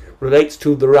bit relates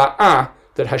to the ra'ah,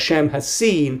 that Hashem has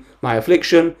seen my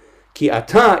affliction. Ki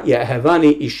ata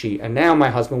ye'ahavani ishi, and now my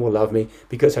husband will love me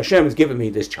because Hashem has given me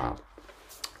this child.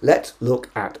 Let's look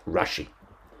at Rashi.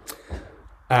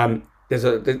 This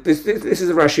is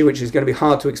a Rashi which is going to be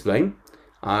hard to explain.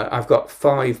 I've got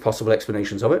 5 possible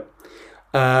explanations of it.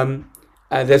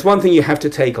 There's one thing you have to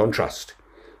take on trust,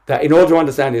 that in order to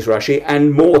understand this Rashi,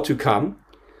 and more to come,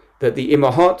 that the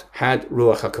Imahot had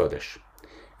Ruach HaKodesh.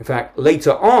 In fact,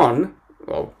 later on,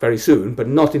 well, very soon, but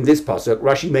not in this pasuk,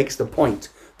 Rashi makes the point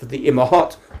that the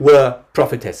Imahot were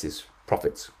prophetesses,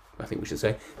 prophets, I think we should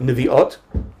say, Nevi'ot.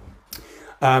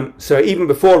 So even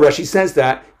before Rashi says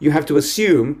that, you have to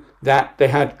assume that they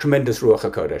had tremendous Ruach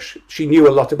HaKodesh. She knew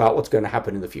a lot about what's going to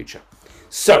happen in the future.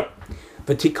 So,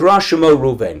 V'tikra Shemo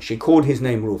Reuven, she called his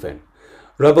name Reuven.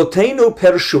 Rabotenu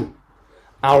Pershu,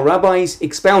 our rabbis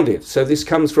expounded. So this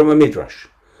comes from a midrash.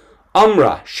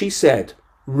 Amra, she said,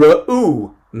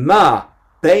 Ra'u ma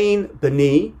bein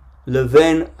bani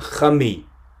leven chami.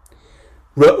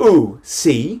 Ra'u,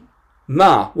 see,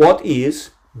 ma, what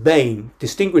is, bein,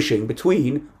 distinguishing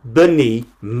between, bani,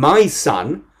 my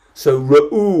son. So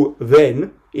Ra'u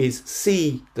ven is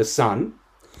see the son.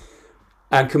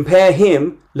 And compare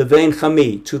him, leven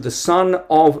chami, to the son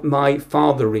of my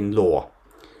father-in-law.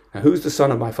 Now who's the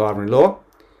son of my father-in-law?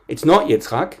 It's not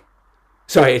Yitzchak.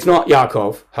 Sorry, it's not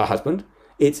Yaakov, her husband.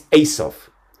 It's Esav.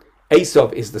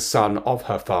 Esav is the son of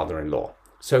her father-in-law.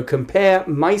 So compare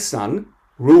my son,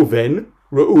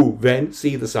 Reuven,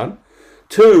 see the son,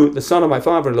 to the son of my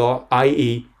father-in-law,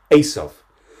 i.e. Esav.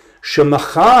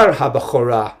 Shemachar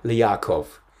habachora liYaakov,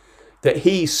 that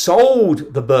he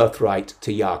sold the birthright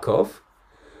to Yaakov.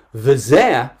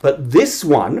 V'zeh, but this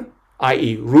one,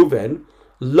 i.e. Reuven,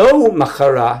 lo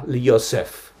machara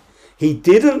liYosef. He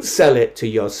didn't sell it to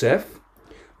Yosef.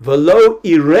 V'lo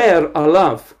irer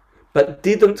alav, but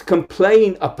didn't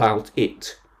complain about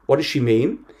it. What does she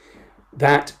mean?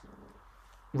 That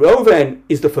Reuven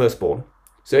is the firstborn,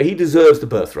 so he deserves the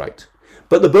birthright.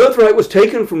 But the birthright was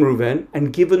taken from Reuven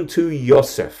and given to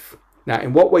Yosef. Now,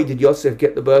 in what way did Yosef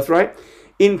get the birthright?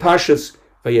 In Parshas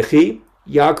Vayechi,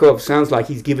 Yaakov sounds like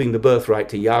he's giving the birthright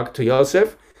to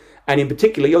Yosef, and in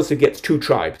particular, Yosef gets 2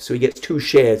 tribes, so he gets 2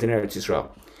 shares in Eretz Yisrael.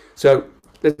 So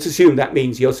let's assume that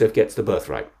means Yosef gets the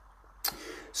birthright.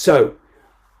 So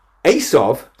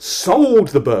Esav sold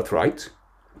the birthright,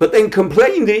 but then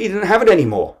complained that he didn't have it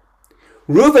anymore.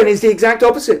 Reuven is the exact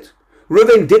opposite.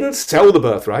 Reuven didn't sell the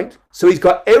birthright, so he's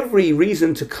got every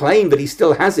reason to claim that he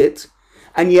still has it,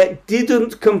 and yet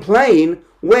didn't complain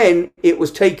when it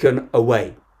was taken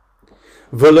away.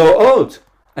 V'lo od.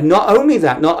 And not only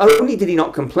that, not only did he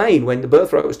not complain when the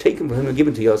birthright was taken from him and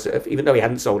given to Yosef, even though he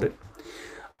hadn't sold it,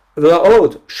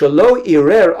 V'lo shelo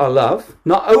irer alav,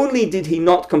 not only did he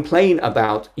not complain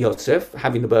about Yosef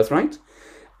having the birthright,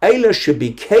 Ela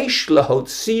shebikesh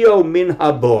lahotzio min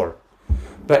habor,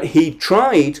 but he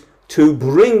tried to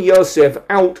bring Yosef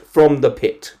out from the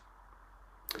pit.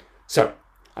 So,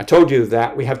 I told you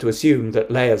that we have to assume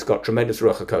that Leah's got tremendous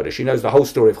Ruach HaKodesh. She knows the whole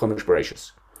story of Chumash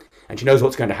Bereshis, and she knows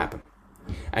what's going to happen.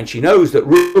 And she knows that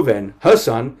Reuven, her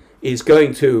son, is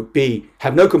going to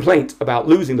have no complaint about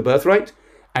losing the birthright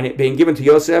and it being given to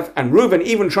Yosef, and Reuven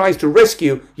even tries to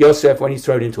rescue Yosef when he's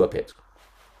thrown into a pit.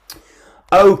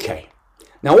 Okay,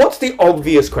 now what's the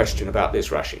obvious question about this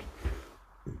Rashi?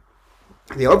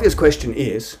 The obvious question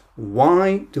is,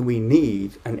 why do we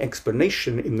need an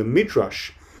explanation in the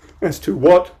Midrash as to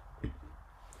what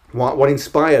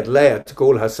inspired Leah to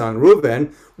call her son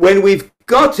Reuven when we've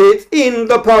got it in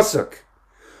the pasuk?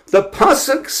 The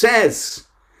pasuk says,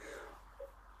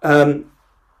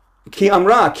 Ki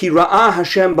amra, ki ra'ah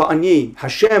Hashem ba'ani.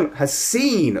 Hashem has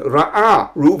seen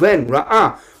ra'ah, Reuven,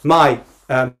 ra'ah, my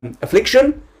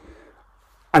affliction,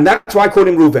 and that's why I call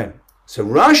him Reuven. So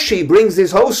Rashi brings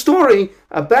this whole story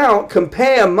about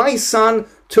compare my son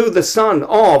to the son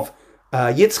of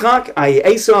Yitzchak, i.e.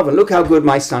 Esav, and look how good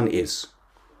my son is.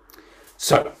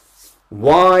 So,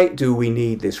 why do we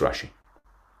need this Rashi?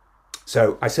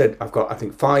 So I said I've got, I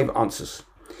think, 5 answers.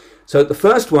 So the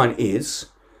first one is,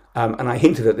 and I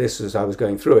hinted at this as I was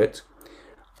going through it,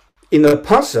 in the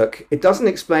pasuk, it doesn't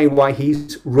explain why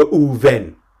he's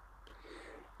Reuven.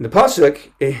 In the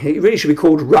pasuk, he really should be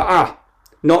called Ra'ah,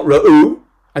 not Ra'u,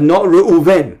 and not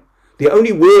Reuven. The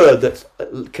only word that's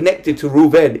connected to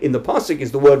Reuven in the pasuk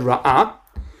is the word Ra'ah,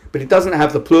 but it doesn't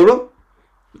have the plural,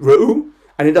 Ra'u,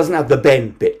 and it doesn't have the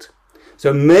ben bit.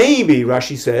 So maybe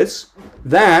Rashi says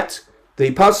that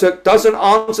the pasuk doesn't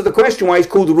answer the question why he's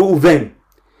called Reuven.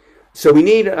 So we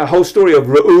need a whole story of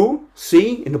Ra'u,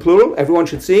 see, in the plural, everyone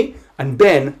should see, and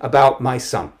Ben, about my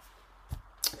son.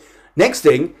 Next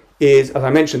thing is, as I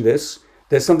mentioned this,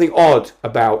 there's something odd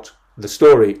about the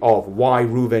story of why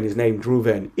Reuven is named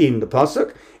Reuven in the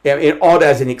pasuk. Odd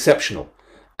as in exceptional.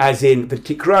 As in,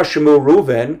 V'tikra Shemo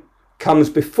Reuven comes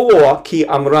before Ki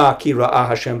Amra Ki Ra'ah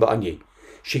Hashem Ba'ani.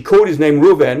 She called his name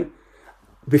Reuven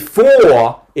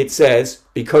before it says,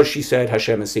 because she said,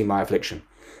 Hashem has seen my affliction,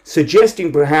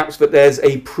 suggesting perhaps that there's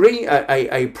a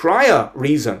prior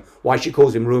reason why she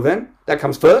calls him Reuven. That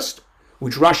comes first,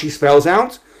 which Rashi spells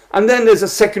out. And then there's a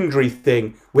secondary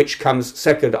thing which comes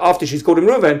second. After she's called him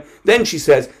Reuven, then she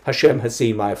says, Hashem has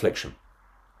seen my affliction.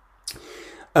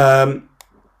 Another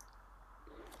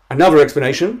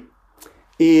explanation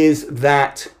is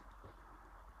that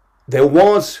there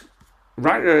was,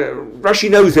 Rashi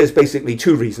knows there's basically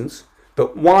two reasons,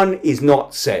 but one is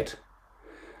not said.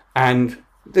 And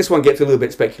this one gets a little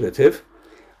bit speculative.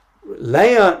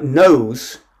 Leah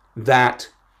knows that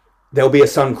there'll be a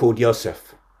son called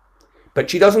Yosef, but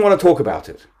she doesn't want to talk about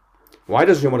it. Why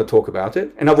doesn't she want to talk about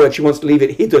it? In other words, she wants to leave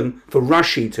it hidden for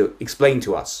Rashi to explain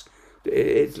to us.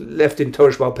 It's left in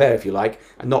Torah Sheba'al Peh, if you like,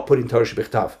 and not put in Torah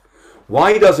Shebichtav.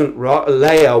 Why doesn't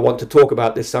Leah want to talk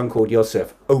about this son called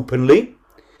Yosef openly?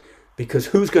 Because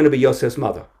who's going to be Yosef's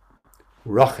mother?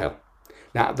 Rachel.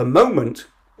 Now, at the moment,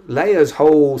 Leah's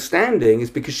whole standing is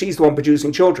because she's the one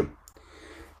producing children.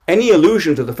 Any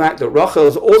allusion to the fact that Rachel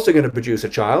is also going to produce a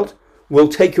child will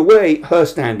take away her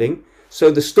standing. So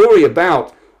the story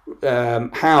about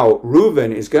how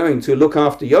Reuven is going to look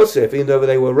after Yosef, even though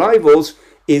they were rivals,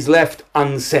 is left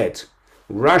unsaid.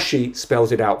 Rashi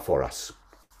spells it out for us.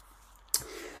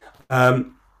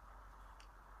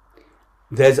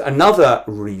 There's another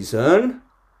reason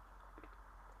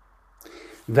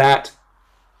that,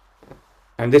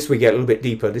 and this we get a little bit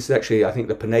deeper. This is actually, I think,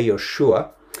 the Pnei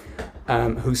Yoshua,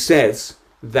 who says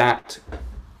that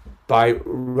by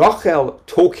Rachel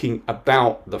talking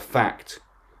about the fact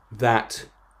that,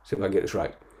 see if I get this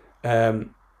right.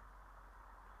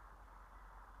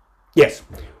 Yes,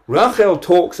 Rachel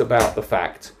talks about the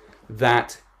fact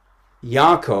that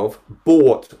Yaakov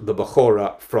bought the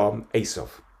Bechorah from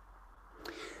Esav.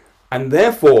 And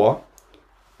therefore,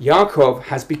 Yaakov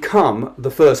has become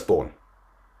the firstborn.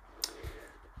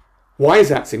 Why is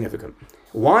that significant?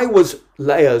 Why was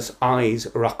Leah's eyes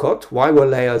rakot? Why were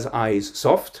Leah's eyes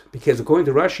soft? Because according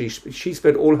to Rashi, she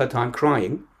spent all her time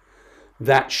crying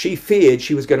that she feared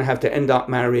she was going to have to end up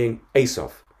marrying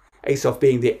Esav. Esav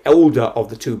being the elder of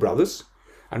the two brothers,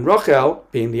 and Rachel,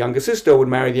 being the younger sister, would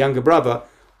marry the younger brother,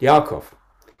 Yaakov.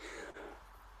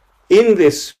 In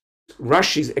this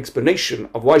Rashi's explanation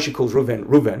of why she calls Reuven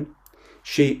Reuven,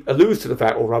 she alludes to the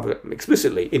fact, or rather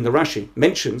explicitly in the Rashi,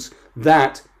 mentions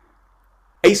that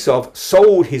Esav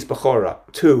sold his Bechorah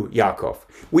to Yaakov,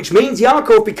 which means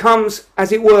Yaakov becomes,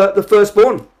 as it were, the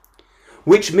firstborn,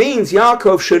 which means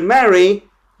Yaakov should marry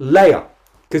Leah.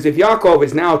 Because if Yaakov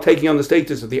is now taking on the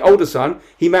status of the older son,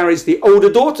 he marries the older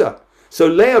daughter. So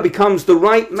Leah becomes the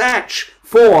right match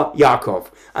for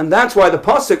Yaakov. And that's why the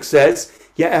Pasuk says,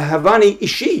 Ye'ehavani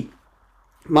ishi,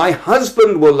 my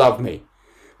husband will love me.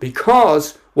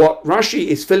 Because what Rashi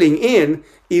is filling in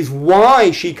is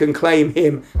why she can claim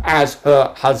him as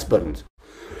her husband.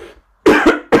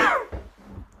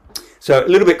 So a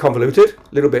little bit convoluted, a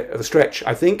little bit of a stretch,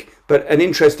 I think, but an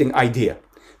interesting idea.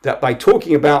 That by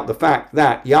talking about the fact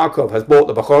that Yaakov has bought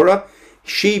the Bechorah,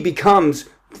 she becomes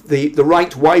the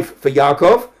right wife for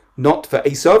Yaakov, not for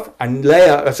Esav, and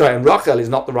and Rachel is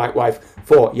not the right wife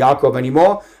for Yaakov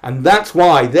anymore, and that's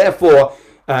why, therefore,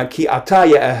 Ki ata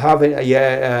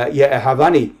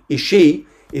ye'ehavani ishi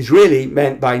is really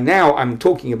meant by now I'm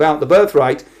talking about the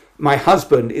birthright. My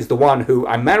husband is the one who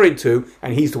I'm married to,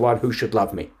 and he's the one who should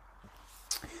love me.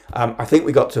 I think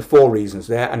we got to 4 reasons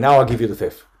there, and now I'll give you the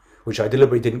 5th, which I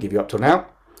deliberately didn't give you up till now.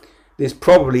 This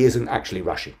probably isn't actually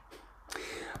Rashi.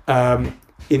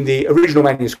 In the original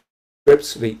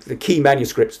manuscripts, the key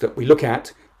manuscripts that we look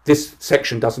at, this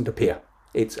section doesn't appear.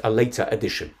 It's a later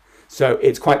addition. So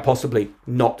it's quite possibly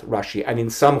not Rashi. And in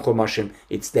some Chumashim,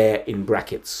 it's there in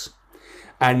brackets.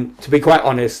 And to be quite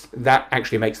honest, that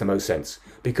actually makes the most sense.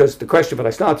 Because the question that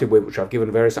I started with, which I've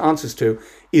given various answers to,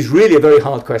 is really a very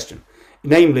hard question.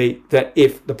 Namely, that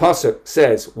if the Pasuk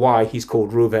says why he's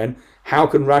called Reuven, how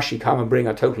can Rashi come and bring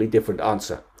a totally different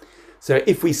answer? So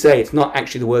if we say it's not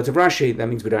actually the words of Rashi, that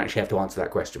means we don't actually have to answer that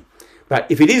question. But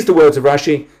if it is the words of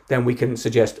Rashi, then we can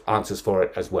suggest answers for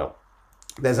it as well.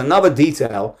 There's another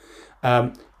detail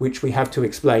which we have to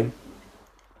explain,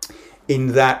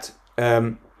 in that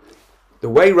the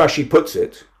way Rashi puts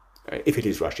it, if it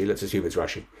is Rashi, let's assume it's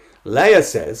Rashi, Leah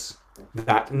says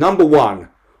that, number one,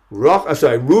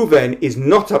 Reuven is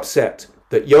not upset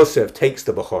that Yosef takes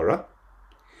the Bechorah.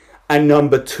 And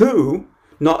number 2,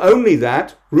 not only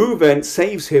that, Reuven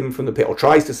saves him from the pit, or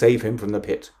tries to save him from the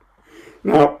pit.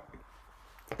 Now,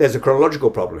 there's a chronological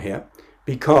problem here,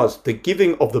 because the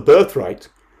giving of the birthright,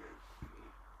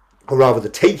 or rather the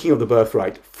taking of the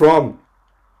birthright from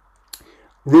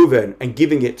Reuven and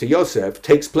giving it to Yosef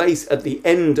takes place at the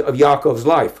end of Yaakov's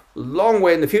life, long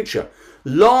way in the future,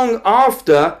 long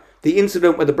after the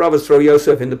incident where the brothers throw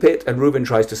Yosef in the pit and Reuven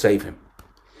tries to save him.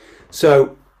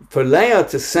 So for Leah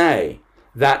to say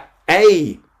that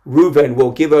A, Reuven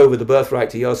will give over the birthright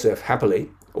to Yosef happily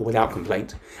or without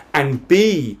complaint, and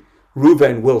B,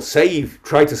 Reuven will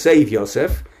try to save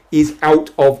Yosef, is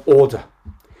out of order.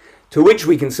 To which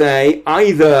we can say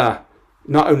either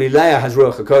not only Leah has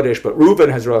Ruach HaKodesh, but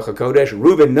Reuven has Ruach HaKodesh.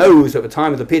 Reuven knows at the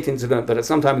time of the pit incident that at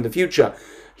some time in the future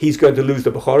he's going to lose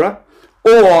the Bechorah.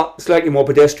 Or, slightly more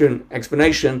pedestrian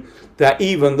explanation, that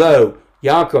even though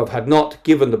Yaakov had not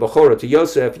given the Bechorah to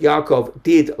Yosef, Yaakov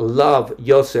did love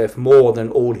Yosef more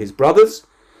than all his brothers.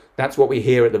 That's what we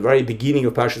hear at the very beginning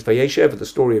of Parshas Vayeshev, the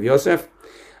story of Yosef.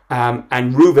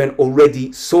 And Reuven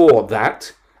already saw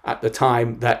that at the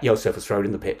time that Yosef was thrown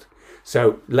in the pit.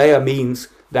 So Leah means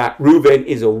that Reuven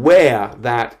is aware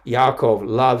that Yaakov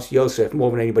loves Yosef more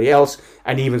than anybody else,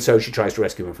 and even so she tries to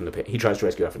rescue him from the pit. He tries to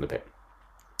rescue her from the pit.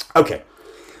 Okay,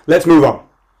 let's move on.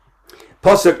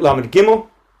 Pasuk Lamed Gimel.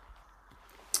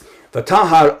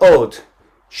 V'tahar od,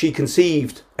 she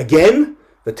conceived again.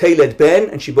 V'teled ben,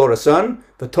 and she bore a son.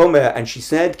 V'tomer, and she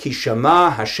said, Ki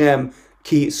shama Hashem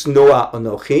ki snoa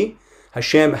anochi.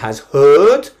 Hashem has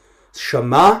heard,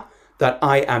 shama, that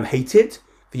I am hated.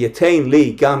 V'yatein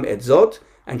li gam edzot,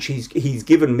 and he's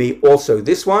given me also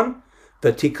this one.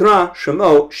 V'tikra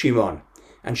shemo Shimon,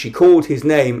 and she called his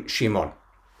name Shimon.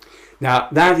 Now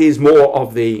that is more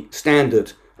of the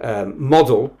standard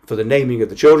model for the naming of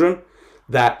the children,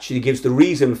 that she gives the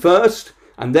reason first,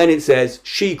 and then it says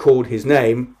she called his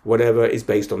name, whatever is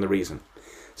based on the reason.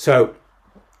 So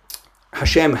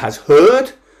Hashem has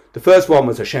heard. The first one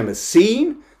was Hashem has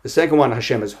seen. The second one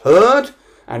Hashem has heard.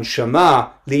 And Shema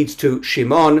leads to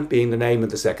Shimon being the name of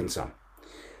the second son.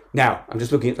 Now, I'm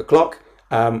just looking at the clock.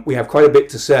 We have quite a bit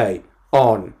to say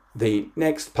on the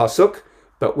next pasuk,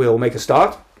 but we'll make a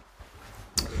start.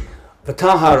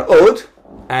 V'tahar od,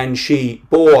 and she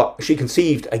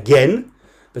conceived again.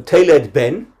 V'teled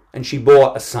ben, and she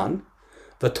bore a son.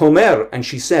 V'tomer, and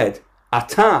she said,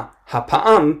 Ata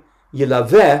hapa'am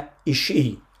yilaveh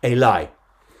ishi elai.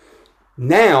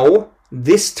 Now,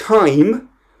 this time,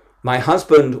 my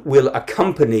husband will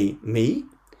accompany me,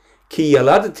 ki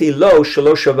yaladati lo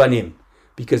shalosh avanim,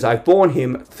 because I've borne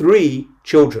him 3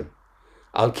 children.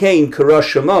 Al kain kara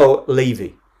shemo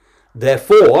Levi.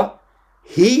 Therefore,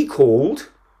 he called,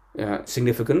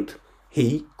 significant,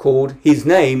 he called his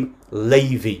name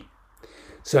Levi.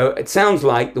 So it sounds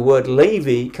like the word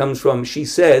Levi comes from, she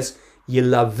says,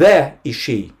 Yilaveh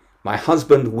ishi, my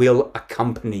husband will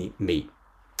accompany me.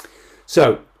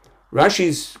 So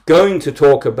Rashi's going to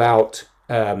talk about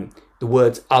the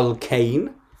words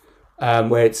al-kain,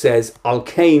 where it says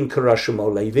al-kain kara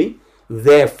shemo Levi,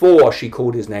 therefore she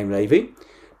called his name Levi,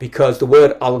 because the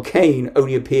word al-kain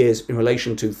only appears in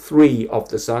relation to 3 of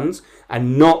the sons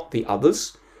and not the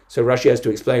others. So Rashi has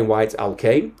to explain why it's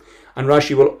al-kain. And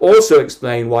Rashi will also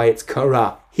explain why it's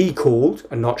kara, he called,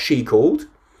 and not she called.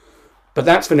 But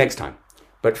that's for next time.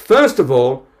 But first of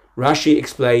all, Rashi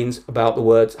explains about the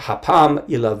words hapam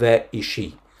yilaveh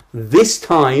ishi. This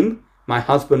time, my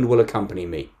husband will accompany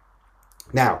me.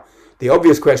 Now, the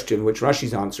obvious question which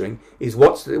Rashi's answering is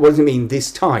what does it mean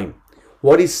this time?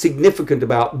 What is significant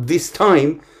about this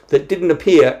time that didn't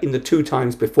appear in the 2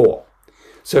 times before?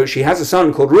 So she has a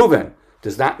son called Reuven.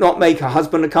 Does that not make her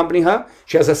husband accompany her?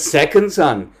 She has a second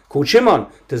son called Shimon.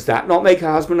 Does that not make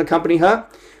her husband accompany her?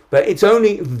 But it's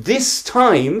only this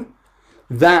time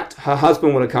that her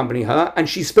husband will accompany her, and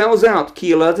she spells out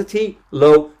Ki yaladati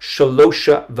lo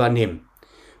shalosha vanim,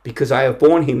 because I have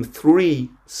borne him 3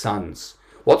 sons.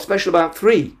 What's special about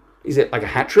 3? Is it like a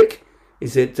hat trick?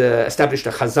 Is it established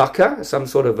a chazaka, some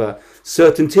sort of a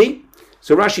certainty?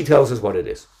 So Rashi tells us what it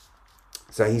is.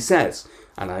 So he says,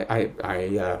 and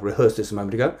I rehearsed this a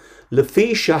moment ago,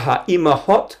 Lefi shaha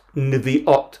imahot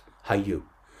neviot hayu,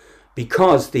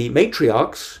 because the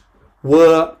matriarchs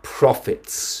were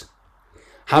prophets.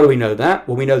 How do we know that?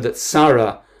 Well, we know that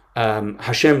Sarah,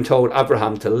 Hashem told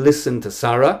Abraham to listen to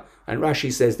Sarah, and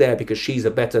Rashi says there, because she's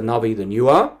a better Navi than you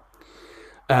are.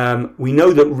 We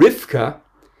know that Rivka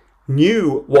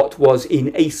knew what was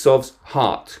in Esav's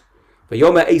heart.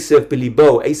 Vayomer Esav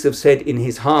bilibo, Esav said in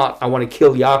his heart, I want to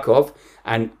kill Yaakov,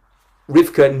 and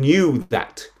Rivka knew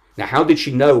that. Now, how did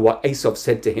she know what Esav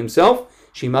said to himself?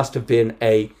 She must have been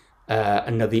a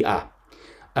Navi'ah.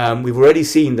 We've already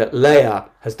seen that Leah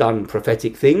has done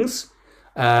prophetic things.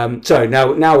 So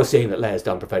now we're seeing that Leah's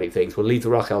done prophetic things. We'll leave to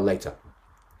Rachel later,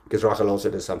 because Rachel also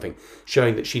does something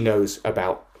showing that she knows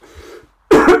about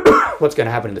what's going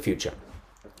to happen in the future.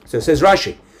 So it says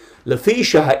Rashi,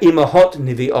 Lefisha ha'imahot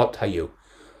niviot hayu.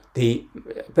 The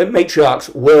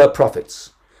matriarchs were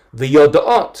prophets.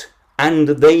 V'yodaot, and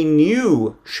they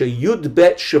knew sheyud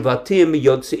bet shvatim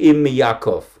yotzeim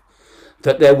miyakov,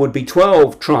 that there would be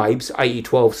 12 tribes, i.e.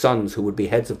 12 sons who would be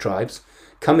heads of tribes,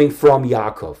 coming from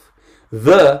Yaakov.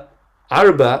 The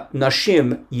arba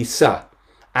nashim yisa,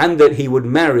 and that he would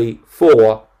marry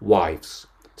 4 wives.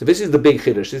 So this is the big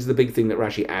chiddush, this is the big thing that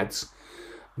Rashi adds,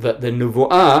 that the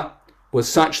Nuvu'ah was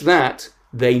such that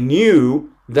they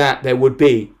knew that there would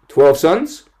be 12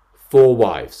 sons, 4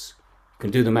 wives. You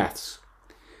can do the maths.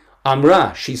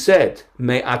 Amra, she said,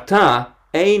 Me'ata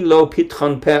ein lo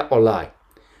pitchon pe olai.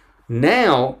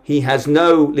 Now he has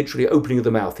no, literally opening of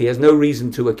the mouth, he has no reason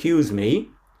to accuse me.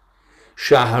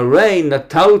 Shaharei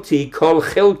natalti kol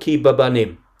chelki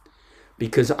babanim.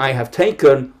 Because I have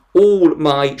taken all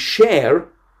my share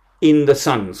in the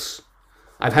sons.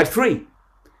 I've had 3.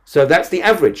 So that's the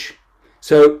average.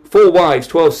 So 4 wives,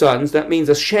 12 sons, that means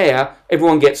a share,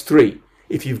 everyone gets 3.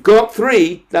 If you've got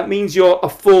 3, that means you're a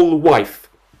full wife.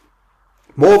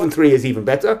 More than 3 is even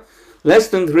better. Less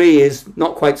than 3 is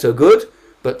not quite so good.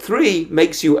 But 3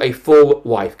 makes you a full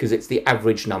wife because it's the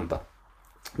average number.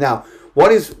 Now,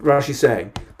 what is Rashi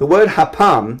saying? The word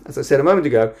hapam, as I said a moment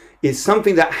ago, is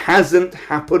something that hasn't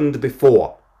happened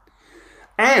before.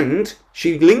 And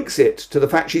she links it to the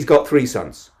fact she's got 3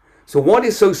 sons. So what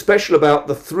is so special about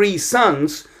the 3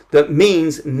 sons that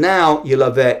means now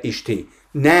yilaveh ishti?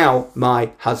 Now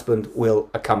my husband will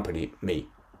accompany me.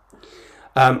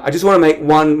 I just want to make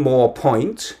one more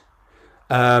point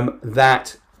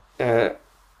that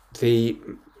the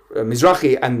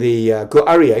Mizrahi and the Gur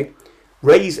Aryeh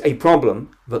raise a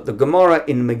problem that the Gemara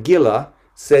in Megillah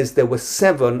says there were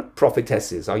 7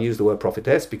 prophetesses. I use the word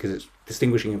prophetess because it's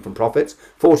distinguishing them from prophets.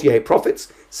 48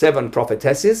 prophets, 7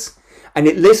 prophetesses, and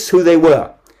it lists who they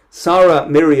were. Sarah,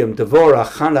 Miriam,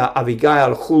 Devorah, Hannah,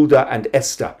 Abigail, Huldah, and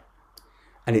Esther.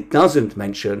 And it doesn't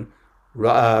mention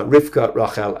Rivka,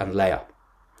 Rachel, and Leah.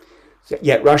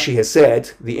 Yet Rashi has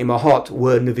said the Imahot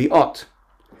were Nevi'ot.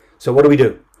 So what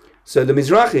do? So the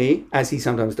Mizrahi, as he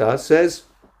sometimes does, says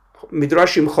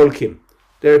Midrashim Cholkim.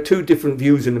 There are 2 different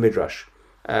views in the Midrash.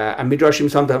 And Midrashim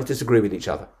sometimes disagree with each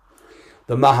other.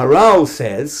 The Maharal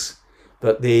says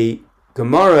that the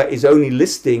Gemara is only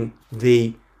listing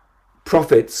the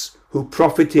prophets who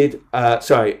profited, the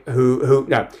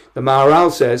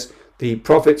Maharal says the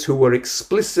prophets who were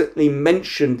explicitly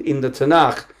mentioned in the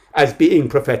Tanakh as being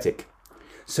prophetic.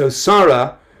 So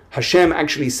Sarah, Hashem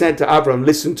actually said to Avram,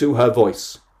 listen to her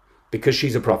voice, because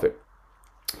she's a prophet.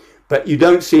 But you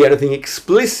don't see anything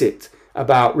explicit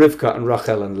about Rivka and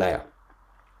Rachel and Leah.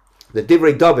 The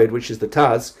Divrei David, which is the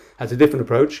Taz, has a different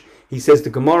approach. He says the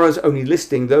Gemara is only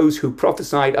listing those who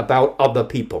prophesied about other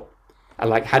people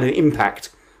and had an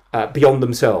impact beyond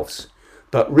themselves.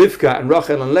 But Rivka and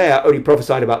Rachel and Leah only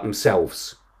prophesied about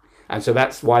themselves. And so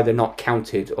that's why they're not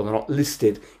counted or they're not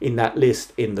listed in that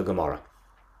list in the Gemara.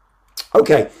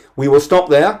 Okay, we will stop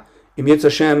there. In Yetz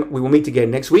Hashem, we will meet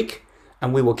again next week,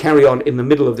 and we will carry on in the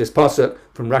middle of this pasuk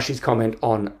from Rashi's comment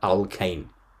on Al-Kain.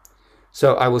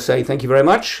 So I will say thank you very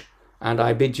much, and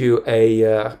I bid you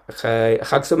a Chag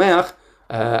Sameach,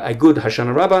 a good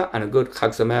Hashanah Rabbah, and a good Chag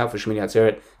Sameach for Shmini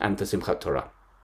Atzeret and for Simchat Torah.